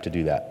attempt to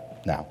do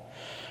that now.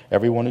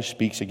 Everyone who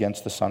speaks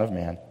against the Son of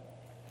Man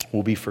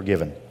will be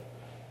forgiven.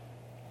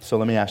 So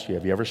let me ask you,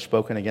 have you ever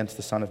spoken against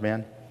the Son of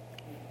Man?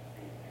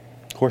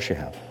 Of course you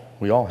have.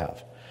 We all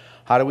have.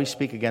 How do we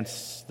speak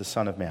against the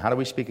Son of Man? How do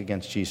we speak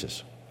against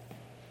Jesus?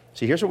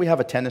 See, here's what we have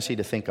a tendency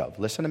to think of.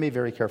 Listen to me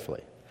very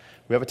carefully.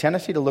 We have a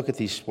tendency to look at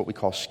these, what we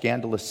call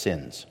scandalous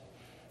sins.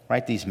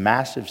 Right? These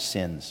massive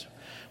sins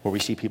where we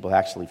see people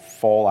actually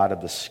fall out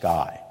of the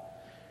sky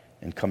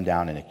and come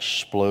down and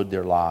explode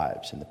their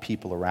lives and the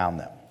people around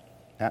them.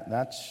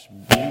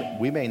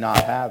 We may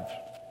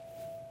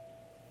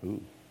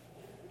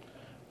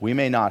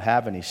not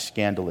have any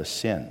scandalous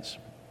sins.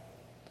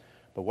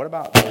 But what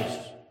about those?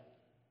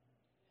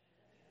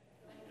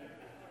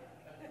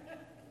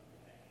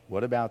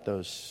 What about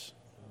those?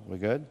 We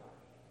good?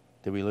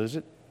 Did we lose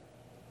it?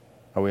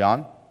 Are we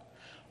on?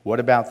 What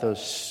about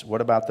those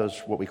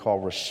what we call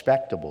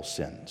respectable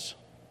sins?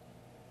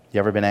 You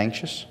ever been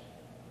anxious?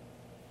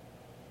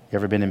 You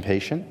ever been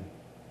impatient?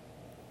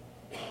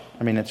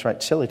 I mean, it's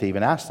right, silly to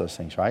even ask those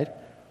things, right?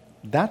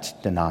 That's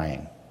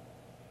denying.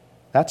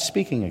 That's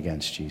speaking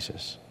against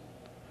Jesus.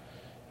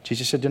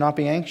 Jesus said, do not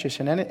be anxious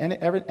in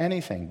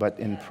anything, but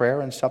in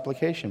prayer and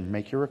supplication,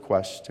 make your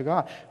requests to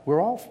God. We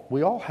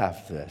all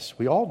have this.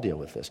 We all deal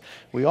with this.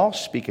 We all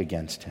speak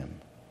against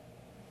Him.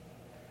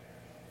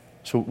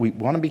 So we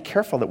want to be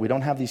careful that we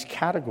don't have these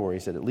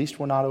categories, that at least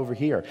we're not over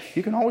here.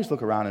 You can always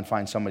look around and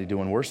find somebody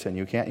doing worse than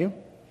you, can't you?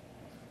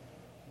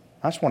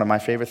 That's one of my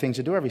favorite things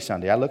to do every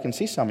Sunday. I look and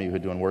see some of you who are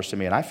doing worse than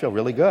me, and I feel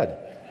really good.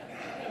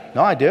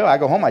 No, I do. I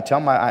go home, I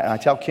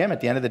tell Kim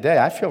at the end of the day,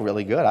 I feel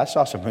really good. I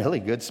saw some really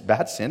good,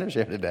 bad sinners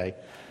here today.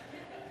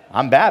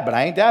 I'm bad, but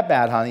I ain't that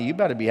bad, honey. You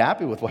better be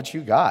happy with what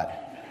you got.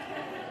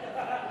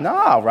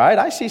 No, right?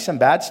 I see some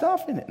bad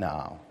stuff in it.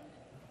 No.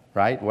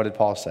 Right? What did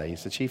Paul say?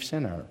 He's the chief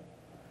sinner.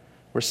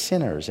 We're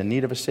sinners in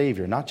need of a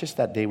Savior. Not just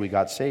that day we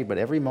got saved, but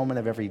every moment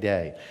of every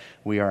day.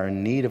 We are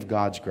in need of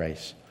God's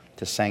grace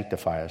to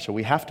sanctify us. So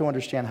we have to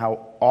understand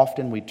how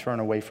often we turn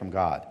away from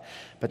God.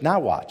 But now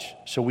watch.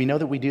 So we know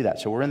that we do that.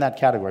 So we're in that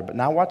category. But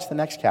now watch the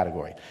next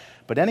category.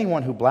 But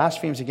anyone who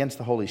blasphemes against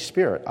the Holy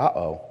Spirit,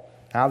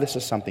 now this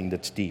is something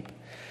that's deep,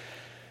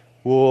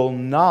 will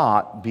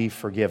not be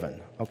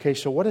forgiven. Okay,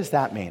 so what does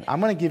that mean?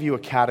 I'm going to give you a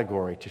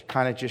category to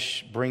kind of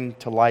just bring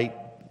to light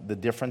the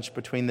difference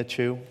between the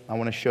two. I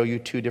want to show you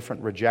two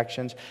different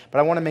rejections, but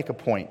I want to make a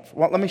point.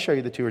 Well, let me show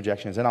you the two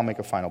rejections, then I'll make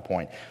a final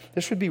point.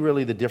 This would be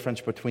really the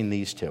difference between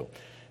these two.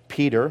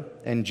 Peter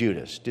and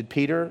Judas. Did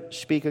Peter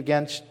speak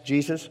against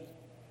Jesus?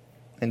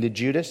 And did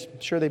Judas?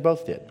 Sure, they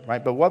both did,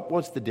 right? But what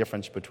was the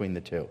difference between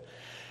the two?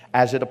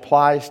 As it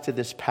applies to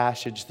this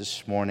passage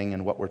this morning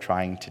and what we're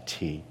trying to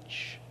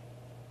teach.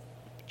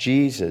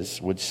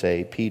 Jesus would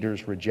say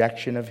Peter's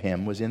rejection of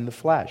him was in the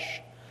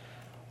flesh.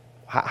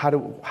 How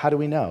do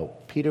we know?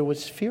 Peter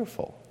was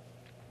fearful.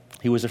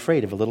 He was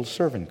afraid of a little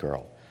servant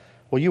girl.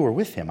 Well, you were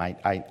with him.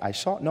 I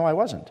saw. No, I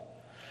wasn't.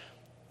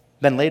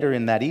 Then later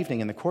in that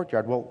evening in the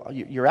courtyard, well,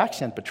 your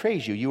accent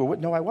betrays you. You were with,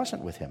 no, I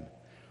wasn't with him.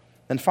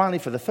 Then finally,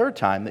 for the third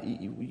time,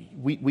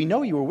 we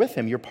know you were with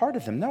him. You're part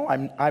of him. No,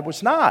 I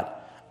was not.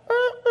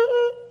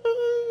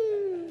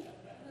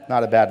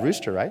 Not a bad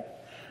rooster, right?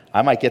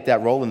 I might get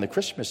that role in the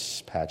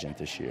Christmas pageant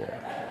this year.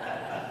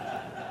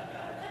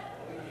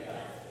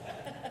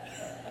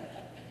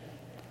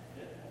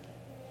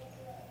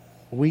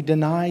 We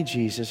deny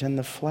Jesus in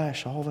the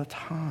flesh all the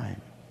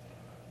time.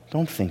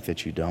 Don't think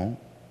that you don't.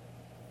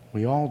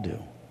 We all do.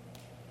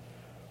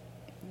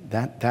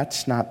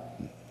 That's not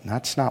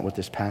what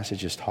this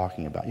passage is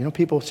talking about. You know,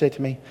 people say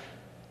to me,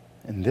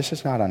 and this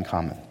is not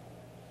uncommon,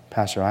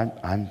 Pastor,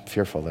 I'm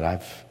fearful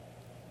that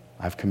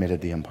I've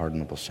committed the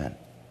unpardonable sin,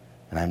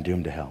 and I'm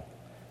doomed to hell.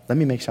 Let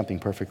me make something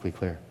perfectly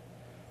clear.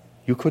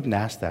 You couldn't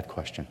ask that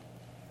question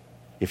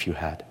if you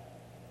had.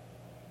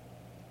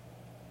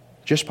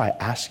 Just by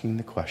asking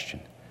the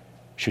question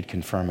should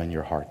confirm in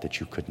your heart that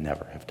you could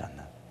never have done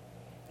that.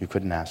 You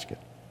couldn't ask it.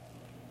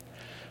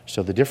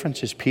 So the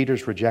difference is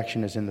Peter's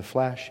rejection is in the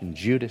flesh and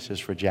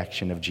Judas's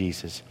rejection of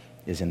Jesus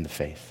is in the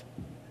faith.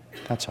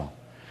 That's all.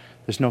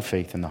 There's no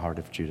faith in the heart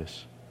of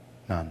Judas.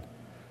 None.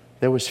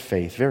 There was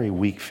faith, very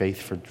weak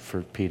faith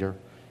for Peter.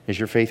 Is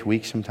your faith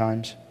weak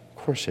sometimes?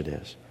 Of course it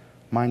is.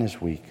 Mine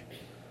is weak.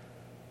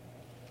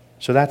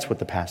 So that's what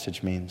the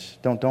passage means.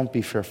 Don't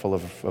be fearful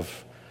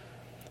of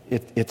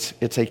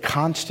it's a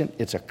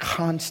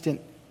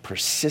constant,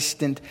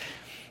 persistent,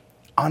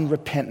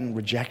 unrepentant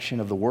rejection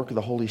of the work of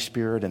the Holy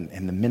Spirit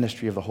and the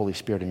ministry of the Holy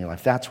Spirit in your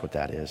life. That's what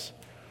that is.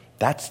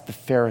 That's the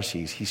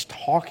Pharisees. He's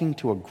talking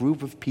to a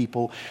group of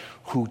people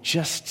who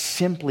just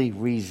simply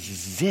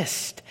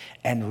resist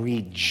and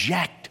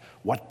reject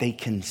what they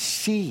can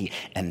see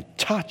and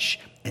touch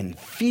and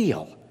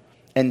feel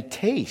and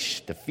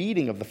taste. The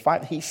feeding of the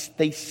fire.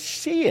 They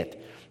see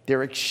it.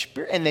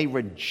 And they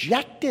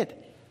reject it.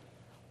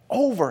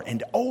 Over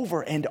and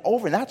over and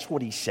over. And that's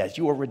what he says.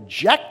 You are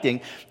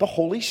rejecting the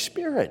Holy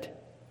Spirit.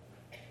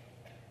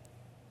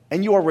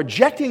 And you are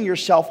rejecting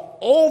yourself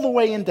all the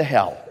way into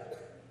hell.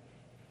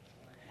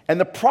 And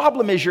the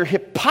problem is your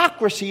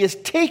hypocrisy is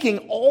taking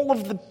all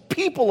of the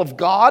people of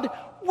God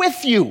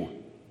with you.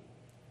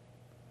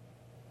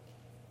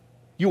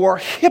 You are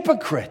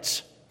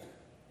hypocrites.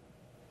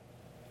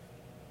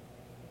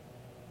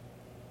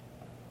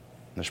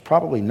 There's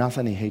probably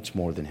nothing he hates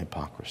more than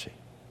hypocrisy.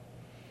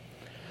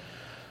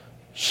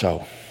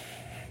 So,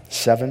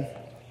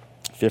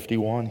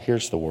 7:51,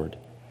 here's the word.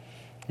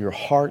 Your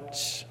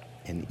hearts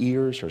and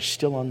ears are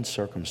still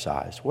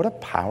uncircumcised. What a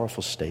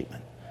powerful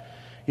statement.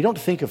 You don't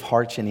think of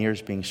hearts and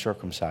ears being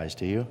circumcised,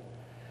 do you?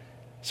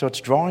 So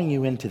it's drawing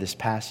you into this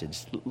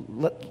passage.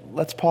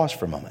 Let's pause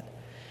for a moment.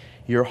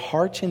 Your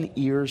hearts and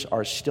ears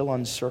are still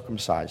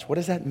uncircumcised. What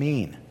does that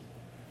mean?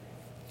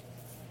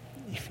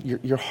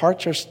 Your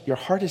heart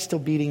is still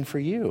beating for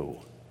you.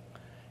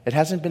 It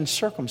hasn't been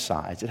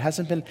circumcised.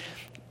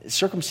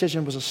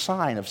 Circumcision was a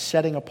sign of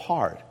setting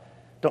apart.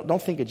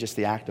 Don't think it's just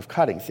the act of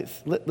cutting.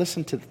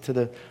 Listen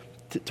to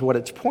what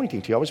it's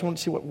pointing to. I always want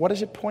to see what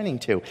is it pointing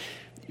to.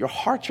 Your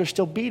hearts are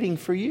still beating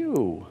for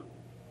you.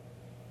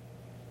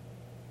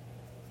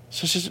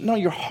 So it says, no,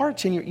 your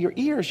hearts and your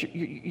ears,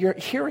 you're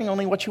hearing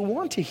only what you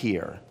want to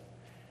hear.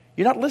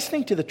 You're not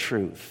listening to the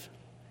truth.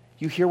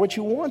 You hear what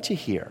you want to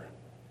hear.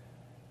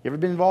 You ever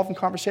been involved in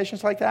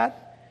conversations like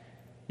that?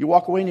 You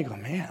walk away and you go,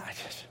 man,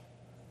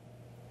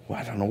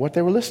 I don't know what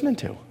they were listening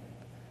to.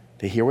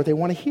 They hear what they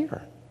want to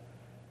hear.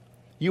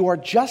 You are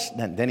just,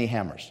 then he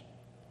hammers.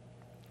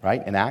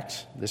 Right? In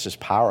Acts, this is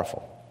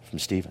powerful from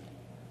Stephen.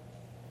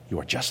 You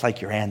are just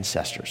like your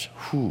ancestors.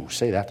 Whew,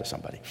 say that to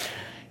somebody.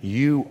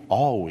 You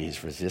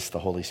always resist the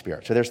Holy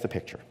Spirit. So there's the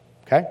picture.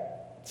 Okay?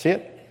 See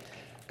it?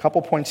 A couple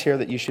points here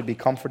that you should be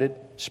comforted,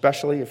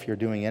 especially if you're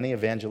doing any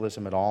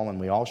evangelism at all, and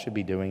we all should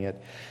be doing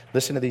it.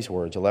 Listen to these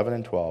words, 11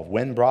 and 12.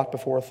 When brought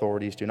before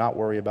authorities, do not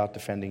worry about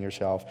defending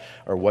yourself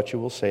or what you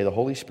will say. The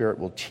Holy Spirit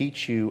will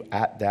teach you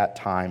at that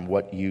time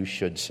what you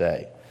should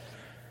say.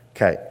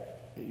 Okay,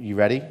 you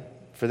ready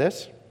for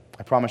this?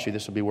 I promise you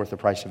this will be worth the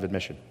price of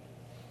admission.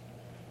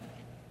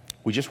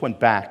 We just went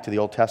back to the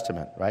Old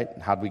Testament, right?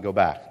 And how did we go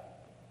back?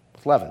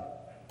 With leaven,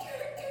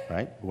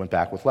 right? We went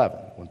back with leaven.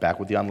 We went back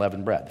with the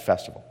unleavened bread, the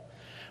festival.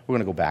 We're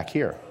going to go back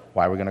here.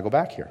 Why are we going to go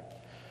back here?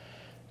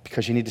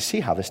 Because you need to see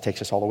how this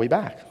takes us all the way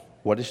back.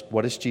 What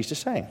is Jesus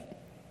saying?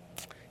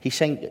 He's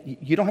saying,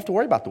 you don't have to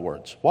worry about the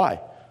words. Why?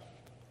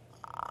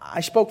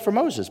 I spoke for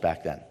Moses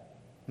back then,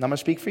 and I'm going to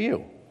speak for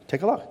you.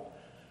 Take a look.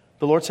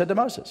 The Lord said to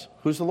Moses,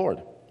 who's the Lord?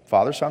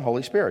 Father, Son,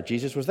 Holy Spirit.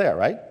 Jesus was there,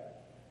 right?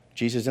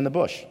 Jesus in the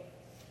bush.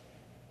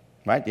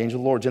 Right? The angel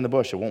of the Lord's in the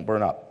bush. It won't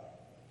burn up.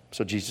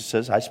 So Jesus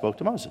says, I spoke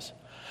to Moses.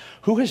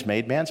 Who has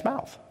made man's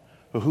mouth?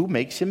 Or who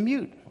makes him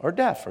mute or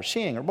deaf or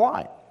seeing or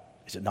blind?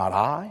 Is it not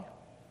I?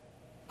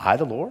 I,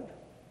 the Lord?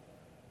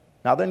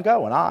 Now then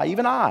go, and I,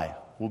 even I,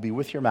 will be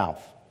with your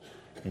mouth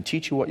and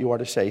teach you what you are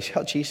to say. See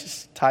how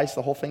Jesus ties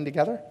the whole thing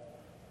together?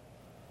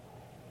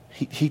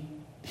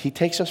 He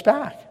takes us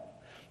back.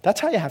 That's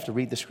how you have to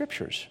read the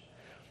scriptures.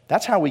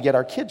 That's how we get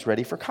our kids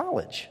ready for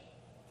college.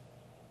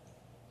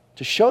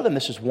 To show them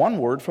this is one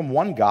word from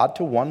one God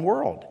to one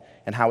world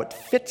and how it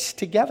fits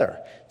together.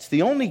 It's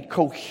the only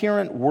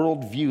coherent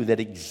worldview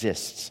that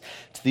exists.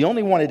 It's the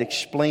only one that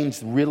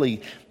explains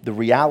really the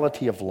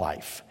reality of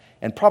life.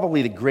 And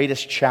probably the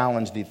greatest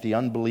challenge that the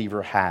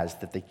unbeliever has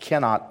that they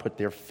cannot put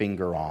their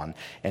finger on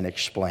and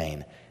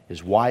explain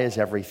is why is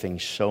everything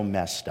so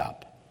messed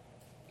up?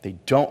 They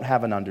don't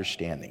have an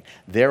understanding.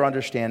 Their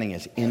understanding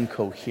is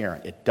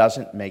incoherent. It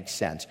doesn't make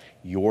sense.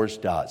 Yours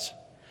does.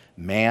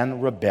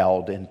 Man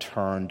rebelled and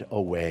turned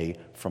away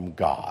from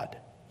God.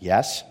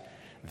 Yes?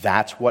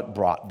 That's what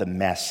brought the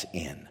mess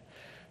in.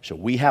 So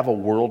we have a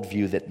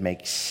worldview that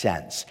makes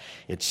sense.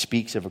 It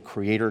speaks of a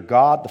creator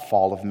God, the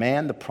fall of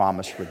man, the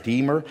promised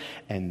redeemer,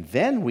 and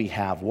then we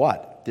have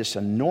what? This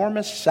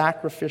enormous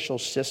sacrificial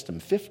system,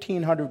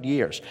 1,500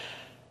 years.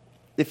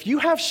 If you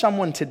have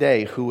someone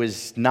today who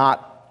is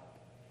not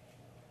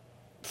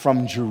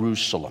from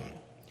Jerusalem,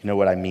 you know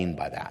what I mean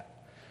by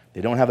that.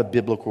 They don't have a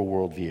biblical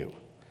worldview.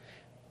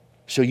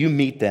 So you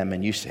meet them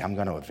and you say, I'm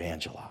going to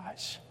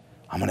evangelize.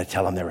 I'm going to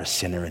tell them they're a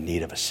sinner in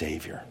need of a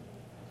Savior.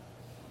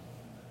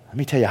 Let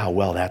me tell you how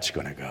well that's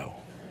going to go.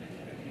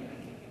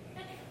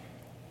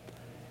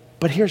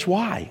 But here's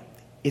why.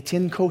 It's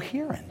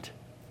incoherent.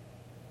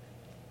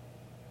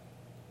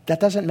 That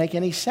doesn't make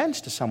any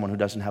sense to someone who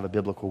doesn't have a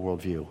biblical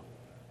worldview.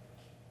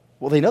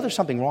 Well, they know there's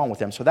something wrong with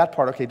them, so that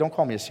part, okay, don't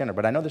call me a sinner,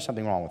 but I know there's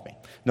something wrong with me.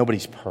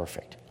 Nobody's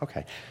perfect.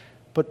 Okay.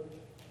 But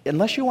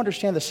unless you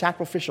understand the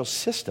sacrificial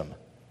system,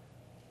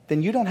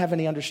 then you don't have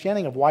any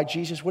understanding of why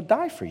Jesus would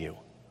die for you.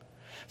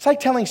 It's like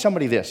telling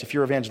somebody this. If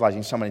you're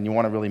evangelizing someone and you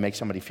want to really make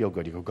somebody feel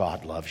good, you go,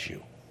 God loves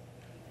you.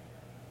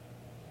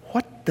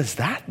 What does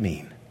that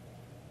mean?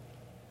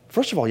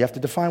 First of all, you have to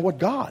define what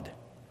God.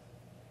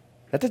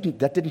 That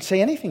didn't say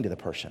anything to the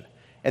person.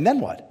 And then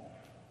what?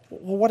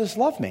 Well, what does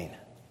love mean?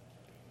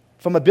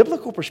 From a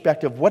biblical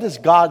perspective, what does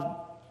God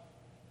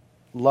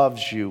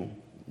loves you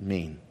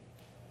mean?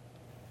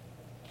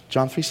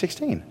 John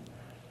 3:16.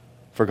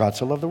 For God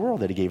so loved the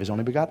world that he gave his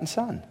only begotten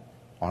Son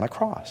on a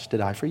cross to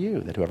die for you,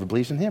 that whoever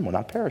believes in him will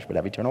not perish but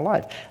have eternal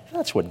life.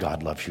 That's what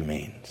God loves you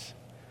means.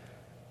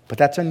 But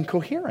that's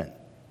incoherent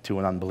to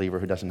an unbeliever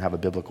who doesn't have a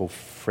biblical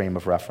frame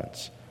of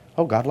reference.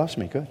 Oh, God loves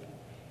me. Good.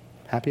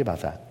 Happy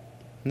about that.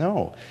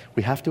 No,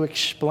 we have to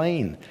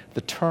explain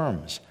the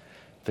terms.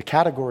 The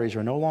categories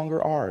are no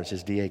longer ours,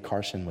 as D.A.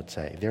 Carson would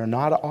say. They're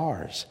not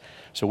ours.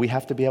 So we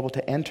have to be able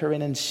to enter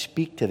in and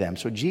speak to them.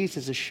 So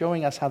Jesus is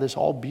showing us how this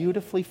all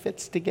beautifully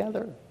fits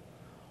together.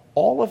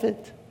 All of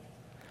it.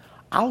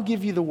 I'll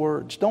give you the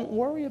words. Don't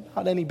worry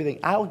about anything.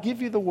 I'll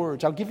give you the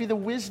words. I'll give you the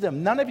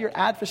wisdom. None of your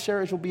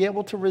adversaries will be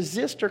able to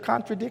resist or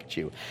contradict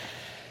you.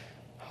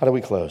 How do we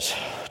close?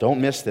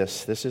 Don't miss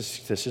this. This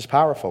is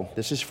powerful.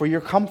 This is for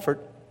your comfort.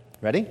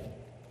 Ready?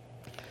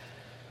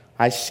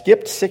 I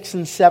skipped 6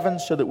 and 7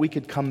 so that we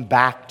could come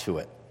back to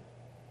it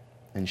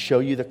and show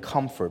you the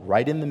comfort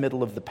right in the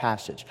middle of the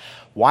passage.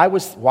 Why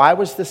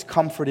was this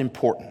comfort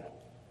important?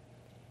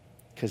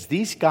 Because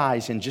these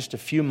guys in just a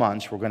few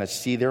months were going to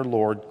see their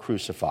Lord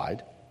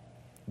crucified,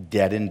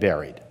 dead and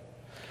buried.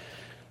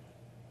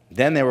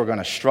 Then they were going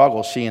to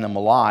struggle seeing him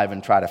alive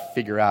and try to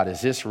figure out,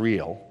 is this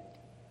real?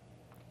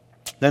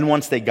 Then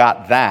once they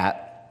got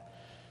that,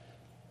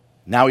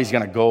 now he's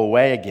going to go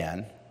away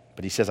again.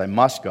 But he says, I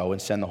must go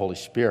and send the Holy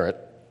Spirit.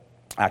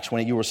 Acts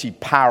 1:8, you will receive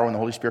power when the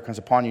Holy Spirit comes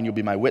upon you and you'll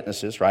be my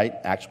witnesses, right?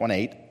 Acts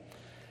 1:8.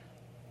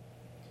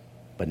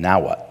 But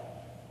now what?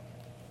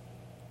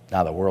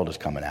 Now the world is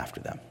coming after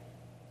them.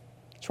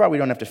 That's why we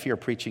don't have to fear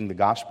preaching the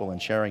gospel and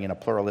sharing in a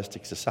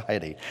pluralistic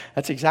society.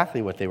 That's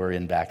exactly what they were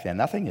in back then.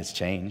 Nothing has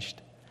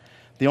changed.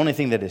 The only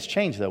thing that has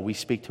changed, though, we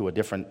speak to a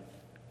different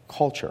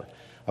culture.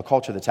 A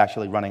culture that's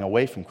actually running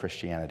away from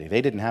Christianity.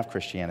 They didn't have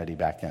Christianity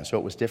back then, so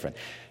it was different.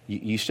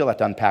 You still have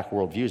to unpack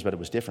worldviews, but it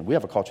was different. We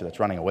have a culture that's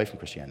running away from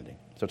Christianity.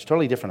 So it's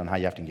totally different on how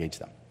you have to engage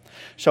them.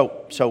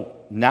 So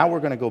now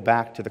we're going to go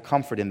back to the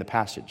comfort in the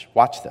passage.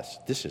 Watch this.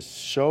 This is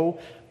so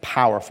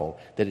powerful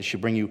that it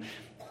should bring you...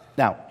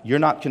 Now, you're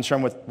not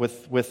concerned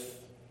with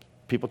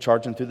people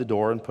charging through the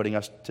door and putting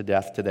us to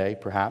death today,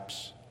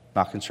 perhaps.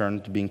 Not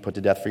concerned to being put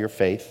to death for your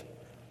faith.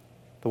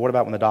 But what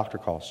about when the doctor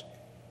calls?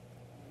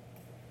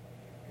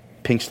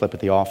 Pink slip at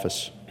the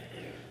office.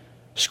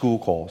 School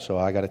call. So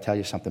I got to tell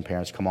you something,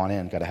 parents. Come on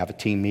in. Got to have a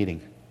team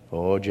meeting.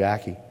 Oh,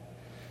 Jackie.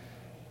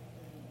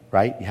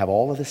 right? You have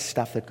all of this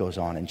stuff that goes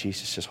on, and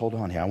Jesus says, hold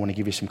on here. I want to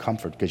give you some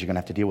comfort because you're going to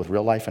have to deal with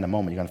real life in a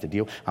moment. You're going to have to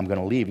deal, I'm going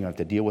to leave. You're going to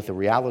have to deal with the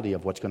reality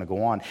of what's going to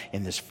go on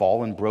in this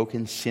fallen,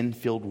 broken,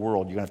 sin-filled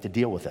world. You're going to have to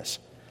deal with this.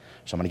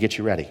 So I'm going to get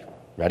you ready.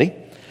 Ready?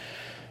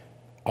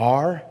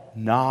 Are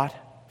not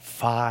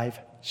 5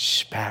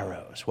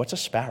 sparrows. What's a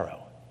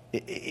sparrow?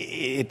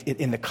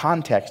 In the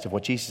context of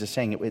what Jesus is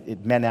saying,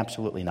 it meant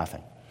absolutely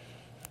nothing.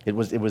 It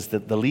was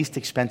the least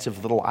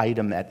expensive little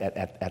item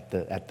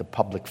at the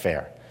public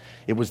fair.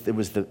 It was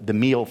the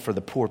meal for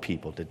the poor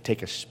people, to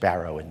take a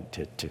sparrow and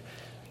to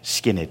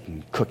skin it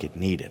and cook it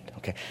and eat it.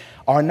 Okay,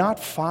 are not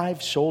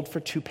 5 sold for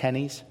 2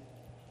 pennies?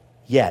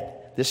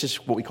 Yet, this is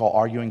what we call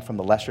arguing from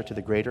the lesser to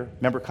the greater.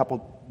 Remember a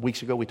couple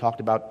weeks ago we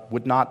talked about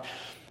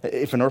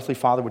if an earthly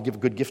father would give a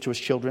good gift to his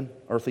children,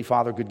 earthly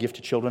father, good gift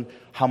to children,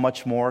 how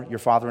much more your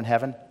Father in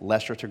heaven,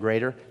 lesser to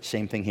greater?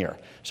 Same thing here.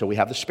 So we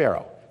have the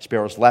sparrow.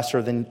 Sparrow's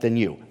lesser than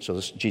you. So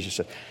Jesus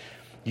said,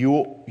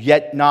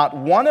 yet not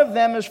one of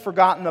them is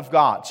forgotten of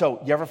God.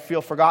 So you ever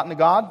feel forgotten of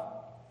God?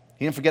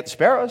 He didn't forget the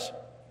sparrows, so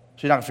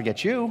he's not going to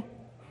forget you.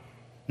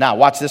 Now,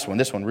 watch this one.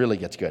 This one really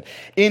gets good.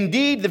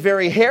 Indeed, the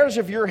very hairs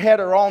of your head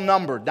are all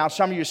numbered. Now,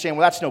 some of you are saying,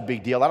 well, that's no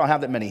big deal. I don't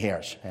have that many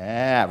hairs.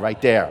 Yeah,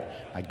 right there.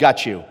 I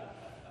got you.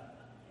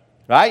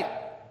 Right?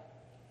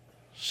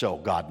 So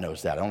God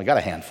knows that. I only got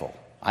a handful.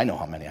 I know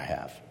how many I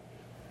have.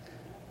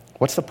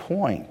 What's the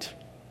point?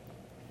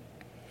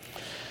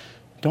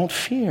 Don't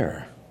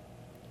fear.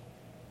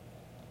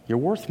 You're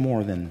worth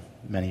more than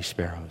many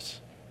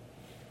sparrows.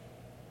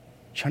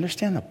 Do you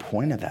understand the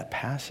point of that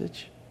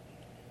passage?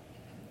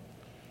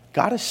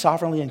 God is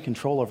sovereignly in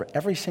control over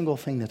every single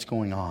thing that's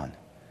going on.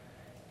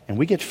 And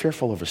we get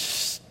fearful over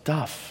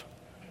stuff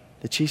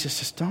that Jesus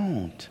says,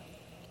 don't.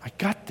 I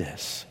got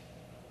this.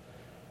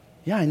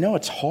 Yeah, I know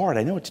it's hard.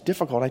 I know it's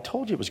difficult. I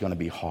told you it was going to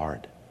be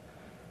hard.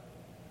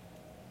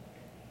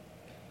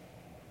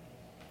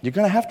 You're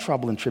going to have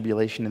trouble and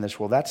tribulation in this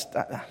world.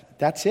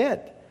 That's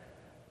it.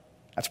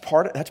 That's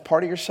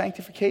part of your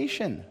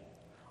sanctification.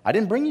 I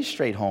didn't bring you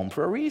straight home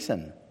for a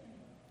reason.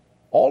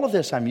 All of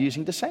this I'm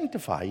using to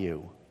sanctify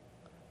you.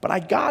 But I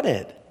got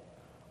it.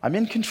 I'm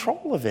in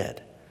control of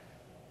it.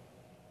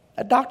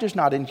 That doctor's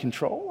not in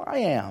control. I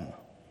am.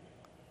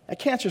 That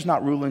cancer's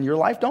not ruling your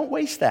life. Don't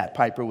waste that,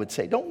 Piper would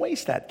say. Don't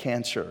waste that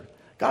cancer.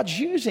 God's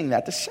using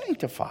that to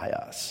sanctify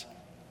us.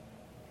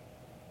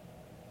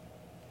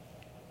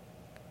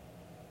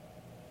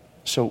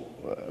 So,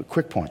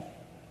 quick point.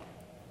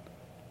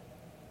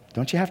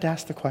 Don't you have to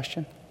ask the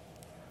question?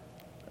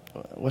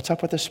 What's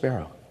up with the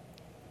sparrow?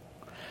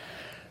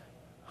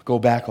 Go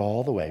back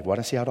all the way. Want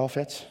to see how it all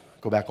fits?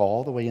 Go back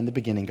all the way in the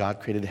beginning. God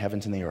created the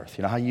heavens and the earth.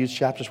 You know how you use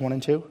chapters 1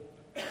 and 2? You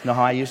know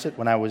how I used it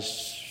when I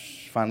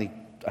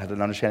had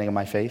an understanding of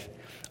my faith?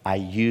 I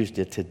used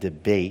it to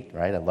debate,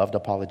 right? I loved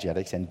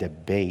apologetics and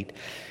debate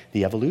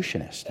the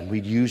evolutionists. And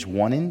we'd use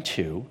 1 and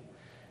 2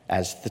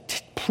 as the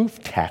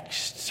proof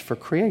texts for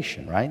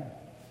creation, right?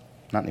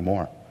 Not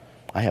anymore.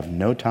 I have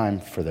no time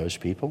for those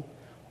people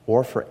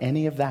or for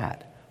any of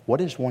that.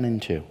 What is 1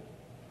 and 2?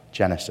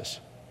 Genesis.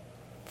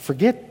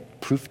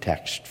 Forget proof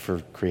text for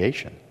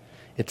creation.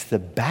 It's the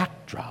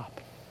backdrop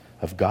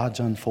of God's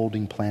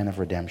unfolding plan of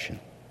redemption.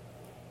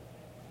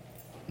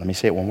 Let me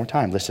say it one more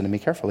time. Listen to me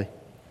carefully.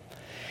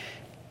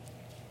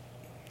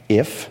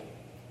 If,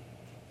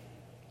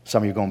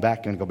 some of you are going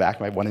to go back,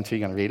 right? 1 and 2,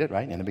 you're going to read it,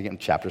 right? In the beginning,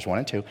 chapters 1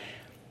 and 2.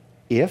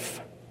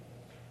 If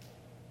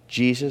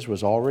Jesus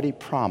was already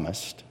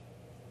promised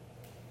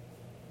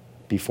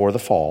before the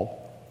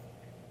fall,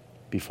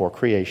 before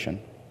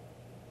creation,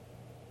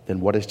 then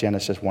what does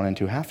Genesis 1 and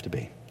 2 have to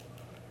be?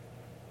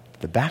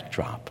 The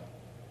backdrop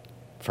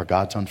for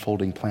God's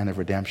unfolding plan of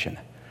redemption.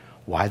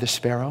 Why the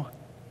sparrow?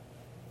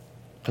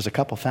 Because a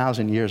couple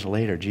thousand years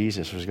later,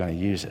 Jesus was going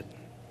to use it.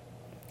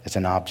 It's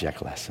an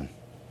object lesson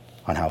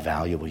on how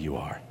valuable you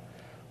are.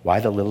 Why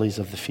the lilies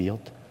of the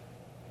field?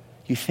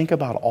 You think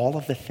about all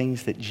of the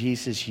things that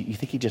Jesus, you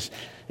think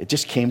it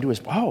just came to us,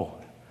 oh,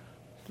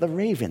 the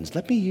ravens,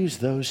 let me use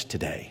those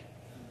today.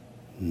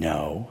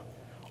 No,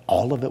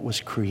 all of it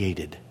was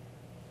created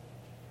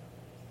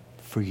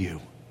for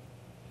you.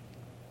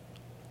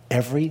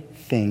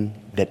 Everything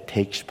that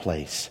takes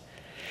place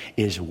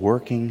is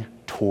working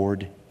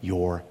toward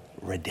your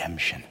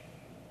redemption.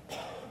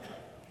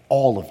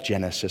 All of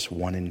Genesis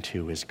 1 and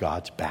 2 is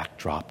God's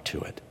backdrop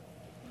to it.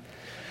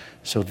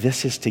 So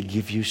this is to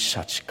give you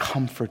such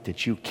comfort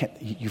that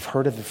you've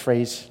heard of the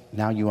phrase,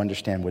 now you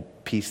understand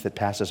what peace that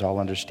passes all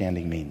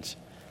understanding means.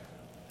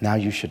 Now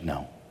you should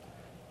know.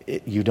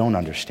 You don't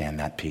understand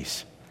that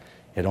peace.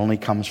 It only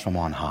comes from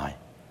on high.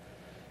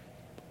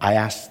 I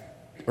asked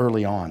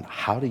early on,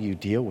 how do you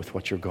deal with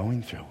what you're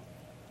going through?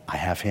 I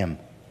have Him.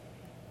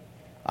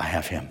 I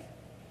have Him.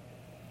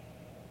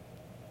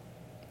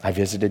 I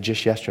visited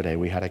just yesterday.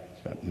 We had a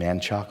man,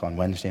 Chuck, on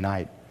Wednesday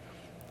night.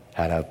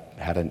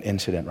 Had an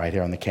incident right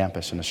here on the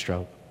campus in a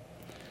stroke.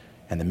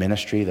 And the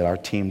ministry that our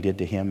team did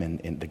to him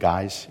and the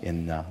guys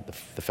in the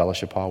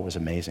fellowship hall was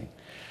amazing.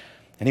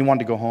 And he wanted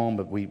to go home,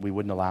 but we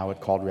wouldn't allow it.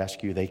 Called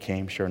rescue. They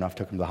came. Sure enough,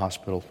 took him to the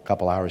hospital. A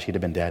couple hours, he'd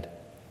have been dead.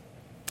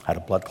 Had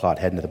a blood clot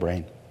heading to the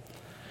brain.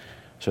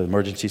 So the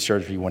emergency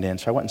surgery went in.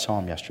 So I went and saw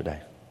him yesterday.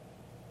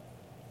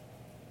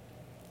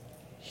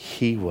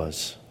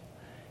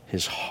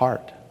 His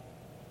heart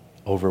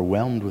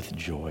overwhelmed with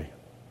joy,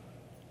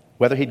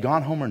 whether he'd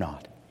gone home or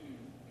not.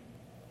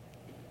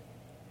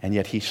 And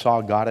yet he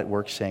saw God at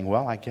work saying,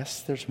 well, I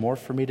guess there's more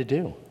for me to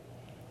do.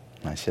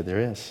 And I said, there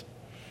is.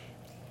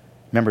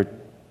 Remember,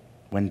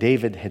 when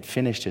David had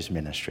finished his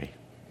ministry,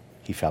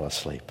 he fell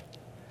asleep.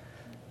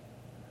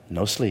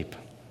 No sleep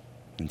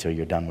until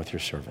you're done with your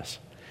service.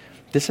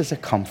 This is a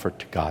comfort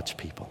to God's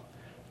people.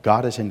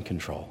 God is in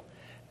control.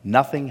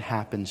 Nothing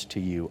happens to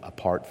you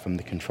apart from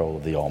the control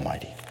of the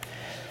Almighty.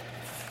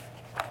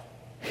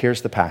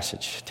 Here's the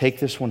passage. Take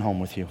this one home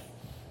with you.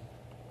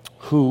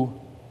 Who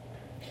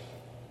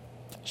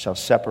shall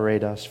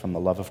separate us from the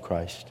love of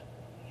Christ?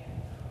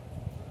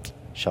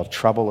 Shall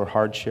trouble or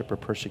hardship or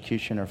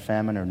persecution or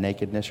famine or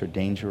nakedness or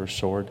danger or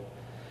sword?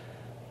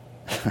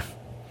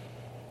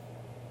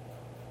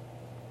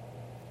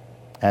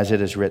 As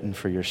it is written,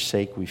 for your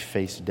sake we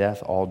face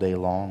death all day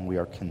long. We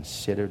are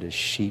considered as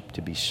sheep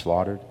to be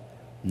slaughtered.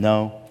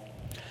 No,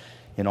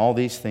 in all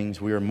these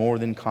things we are more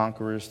than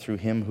conquerors through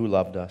him who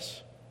loved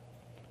us.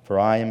 For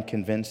I am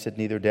convinced that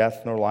neither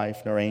death nor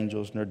life, nor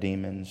angels nor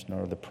demons,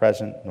 nor the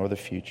present nor the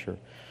future,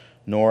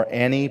 nor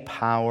any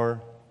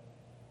power,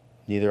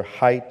 neither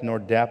height nor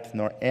depth,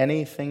 nor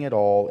anything at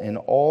all in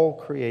all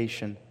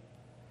creation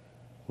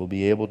will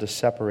be able to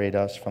separate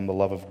us from the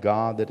love of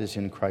God that is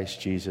in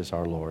Christ Jesus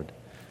our Lord.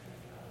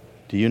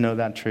 Do you know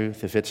that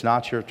truth? If it's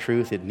not your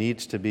truth, it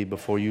needs to be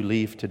before you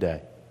leave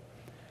today.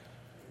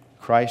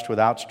 Christ with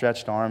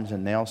outstretched arms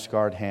and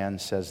nail-scarred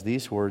hands says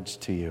these words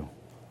to you.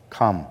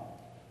 Come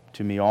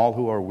to me all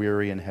who are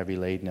weary and heavy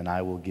laden, and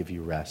I will give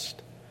you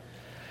rest.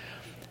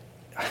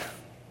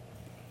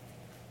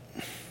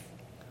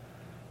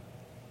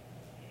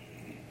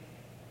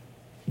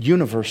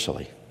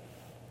 Universally,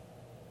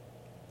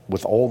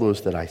 with all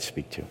those that I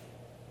speak to,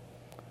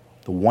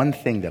 the one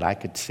thing that I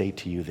could say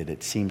to you that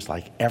it seems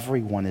like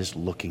everyone is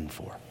looking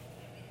for,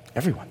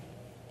 everyone,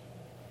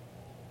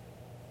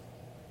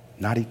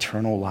 not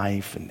eternal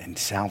life and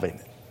salvation,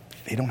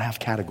 they don't have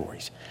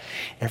categories.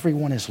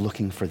 Everyone is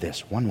looking for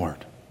this, one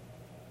word,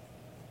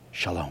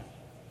 shalom.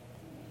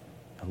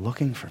 They're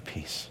looking for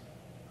peace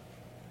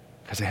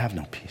because they have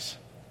no peace.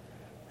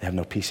 They have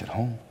no peace at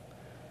home.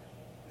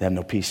 They have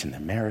no peace in their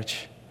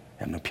marriage.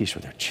 They have no peace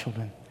with their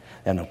children.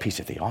 They have no peace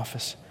at the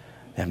office.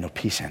 They have no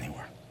peace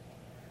anywhere.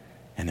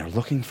 And they're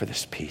looking for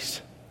this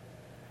peace.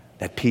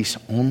 That peace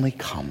only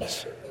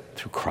comes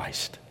through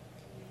Christ.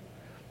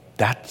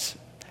 That's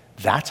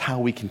how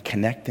we can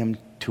connect them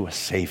to a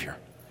Savior.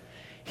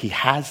 He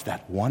has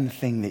that one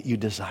thing that you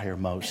desire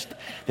most,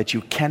 that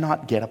you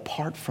cannot get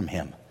apart from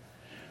Him.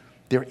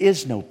 There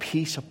is no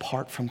peace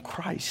apart from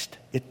Christ.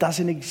 It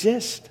doesn't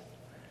exist.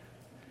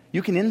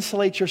 You can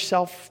insulate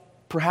yourself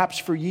perhaps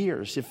for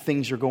years if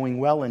things are going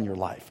well in your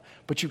life.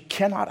 But you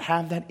cannot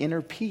have that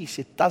inner peace.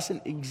 It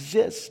doesn't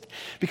exist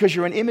because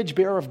you're an image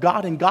bearer of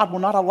God and God will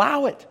not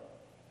allow it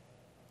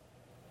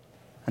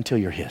until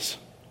you're His.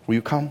 Will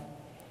you come?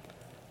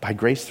 By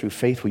grace through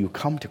faith, will you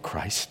come to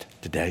Christ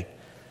today?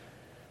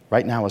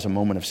 Right now is a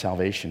moment of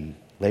salvation.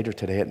 Later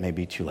today it may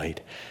be too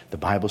late. The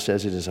Bible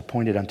says it is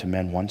appointed unto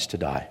men once to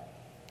die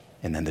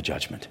and then the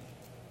judgment.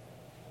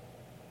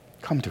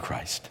 Come to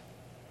Christ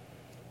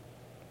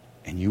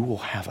and you will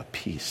have a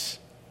peace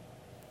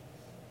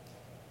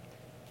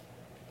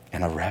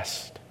and a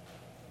rest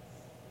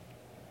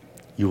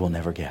you will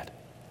never get.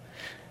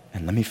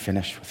 And let me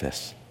finish with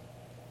this.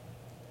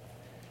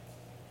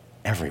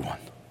 Everyone,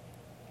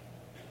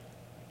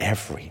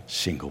 every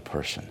single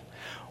person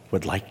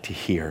would like to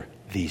hear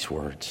these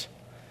words.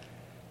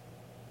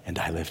 And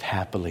I lived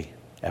happily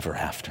ever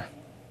after.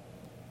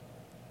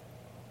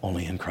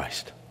 Only in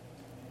Christ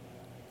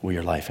will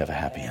your life have a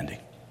happy ending.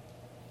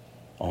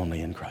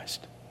 Only in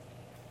Christ.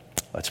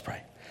 Let's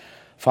pray.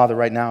 Father,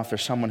 right now, if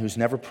there's someone who's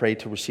never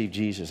prayed to receive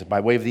Jesus, by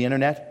way of the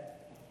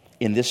internet,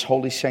 in this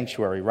holy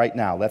sanctuary right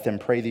now, let them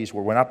pray these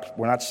words.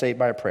 We're not saved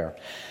by a prayer,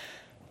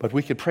 but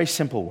we could pray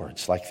simple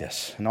words like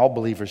this. And all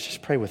believers,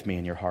 just pray with me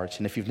in your hearts.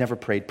 And if you've never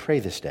prayed, pray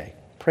this day.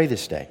 Pray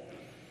this day.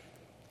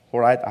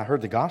 Lord, I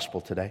heard the gospel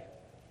today.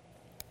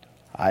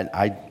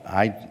 I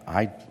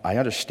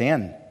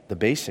understand the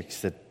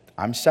basics that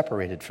I'm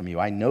separated from you.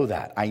 I know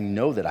that. I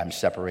know that I'm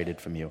separated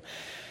from you.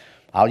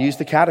 I'll use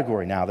the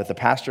category now that the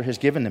pastor has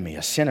given to me,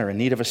 a sinner in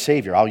need of a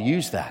Savior. I'll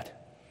use that.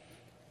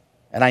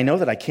 And I know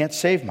that I can't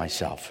save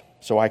myself,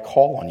 so I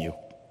call on you.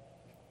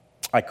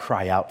 I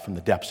cry out from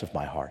the depths of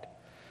my heart.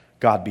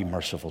 God, be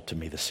merciful to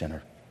me, the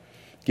sinner.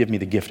 Give me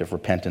the gift of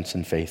repentance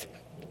and faith.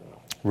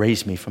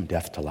 Raise me from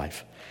death to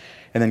life.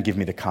 And then give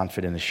me the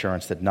confident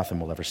assurance that nothing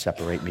will ever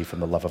separate me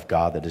from the love of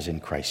God that is in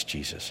Christ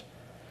Jesus.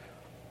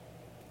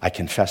 I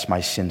confess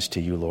my sins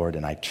to you, Lord,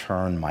 and I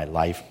turn my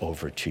life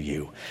over to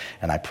you.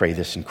 And I pray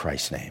this in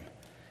Christ's name.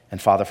 And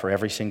Father, for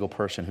every single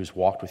person who's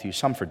walked with you,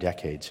 some for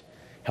decades,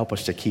 help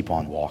us to keep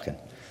on walking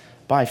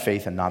by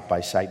faith and not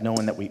by sight,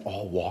 knowing that we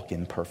all walk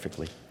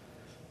imperfectly.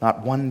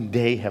 Not one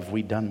day have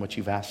we done what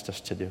you've asked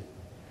us to do.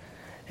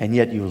 And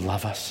yet you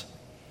love us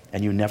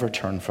and you never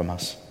turn from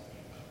us.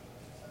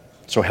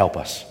 So help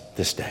us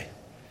this day.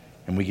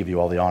 And we give you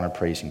all the honor,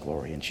 praise, and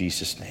glory. In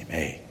Jesus' name,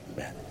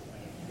 amen.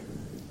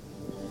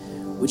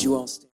 Would you all stand?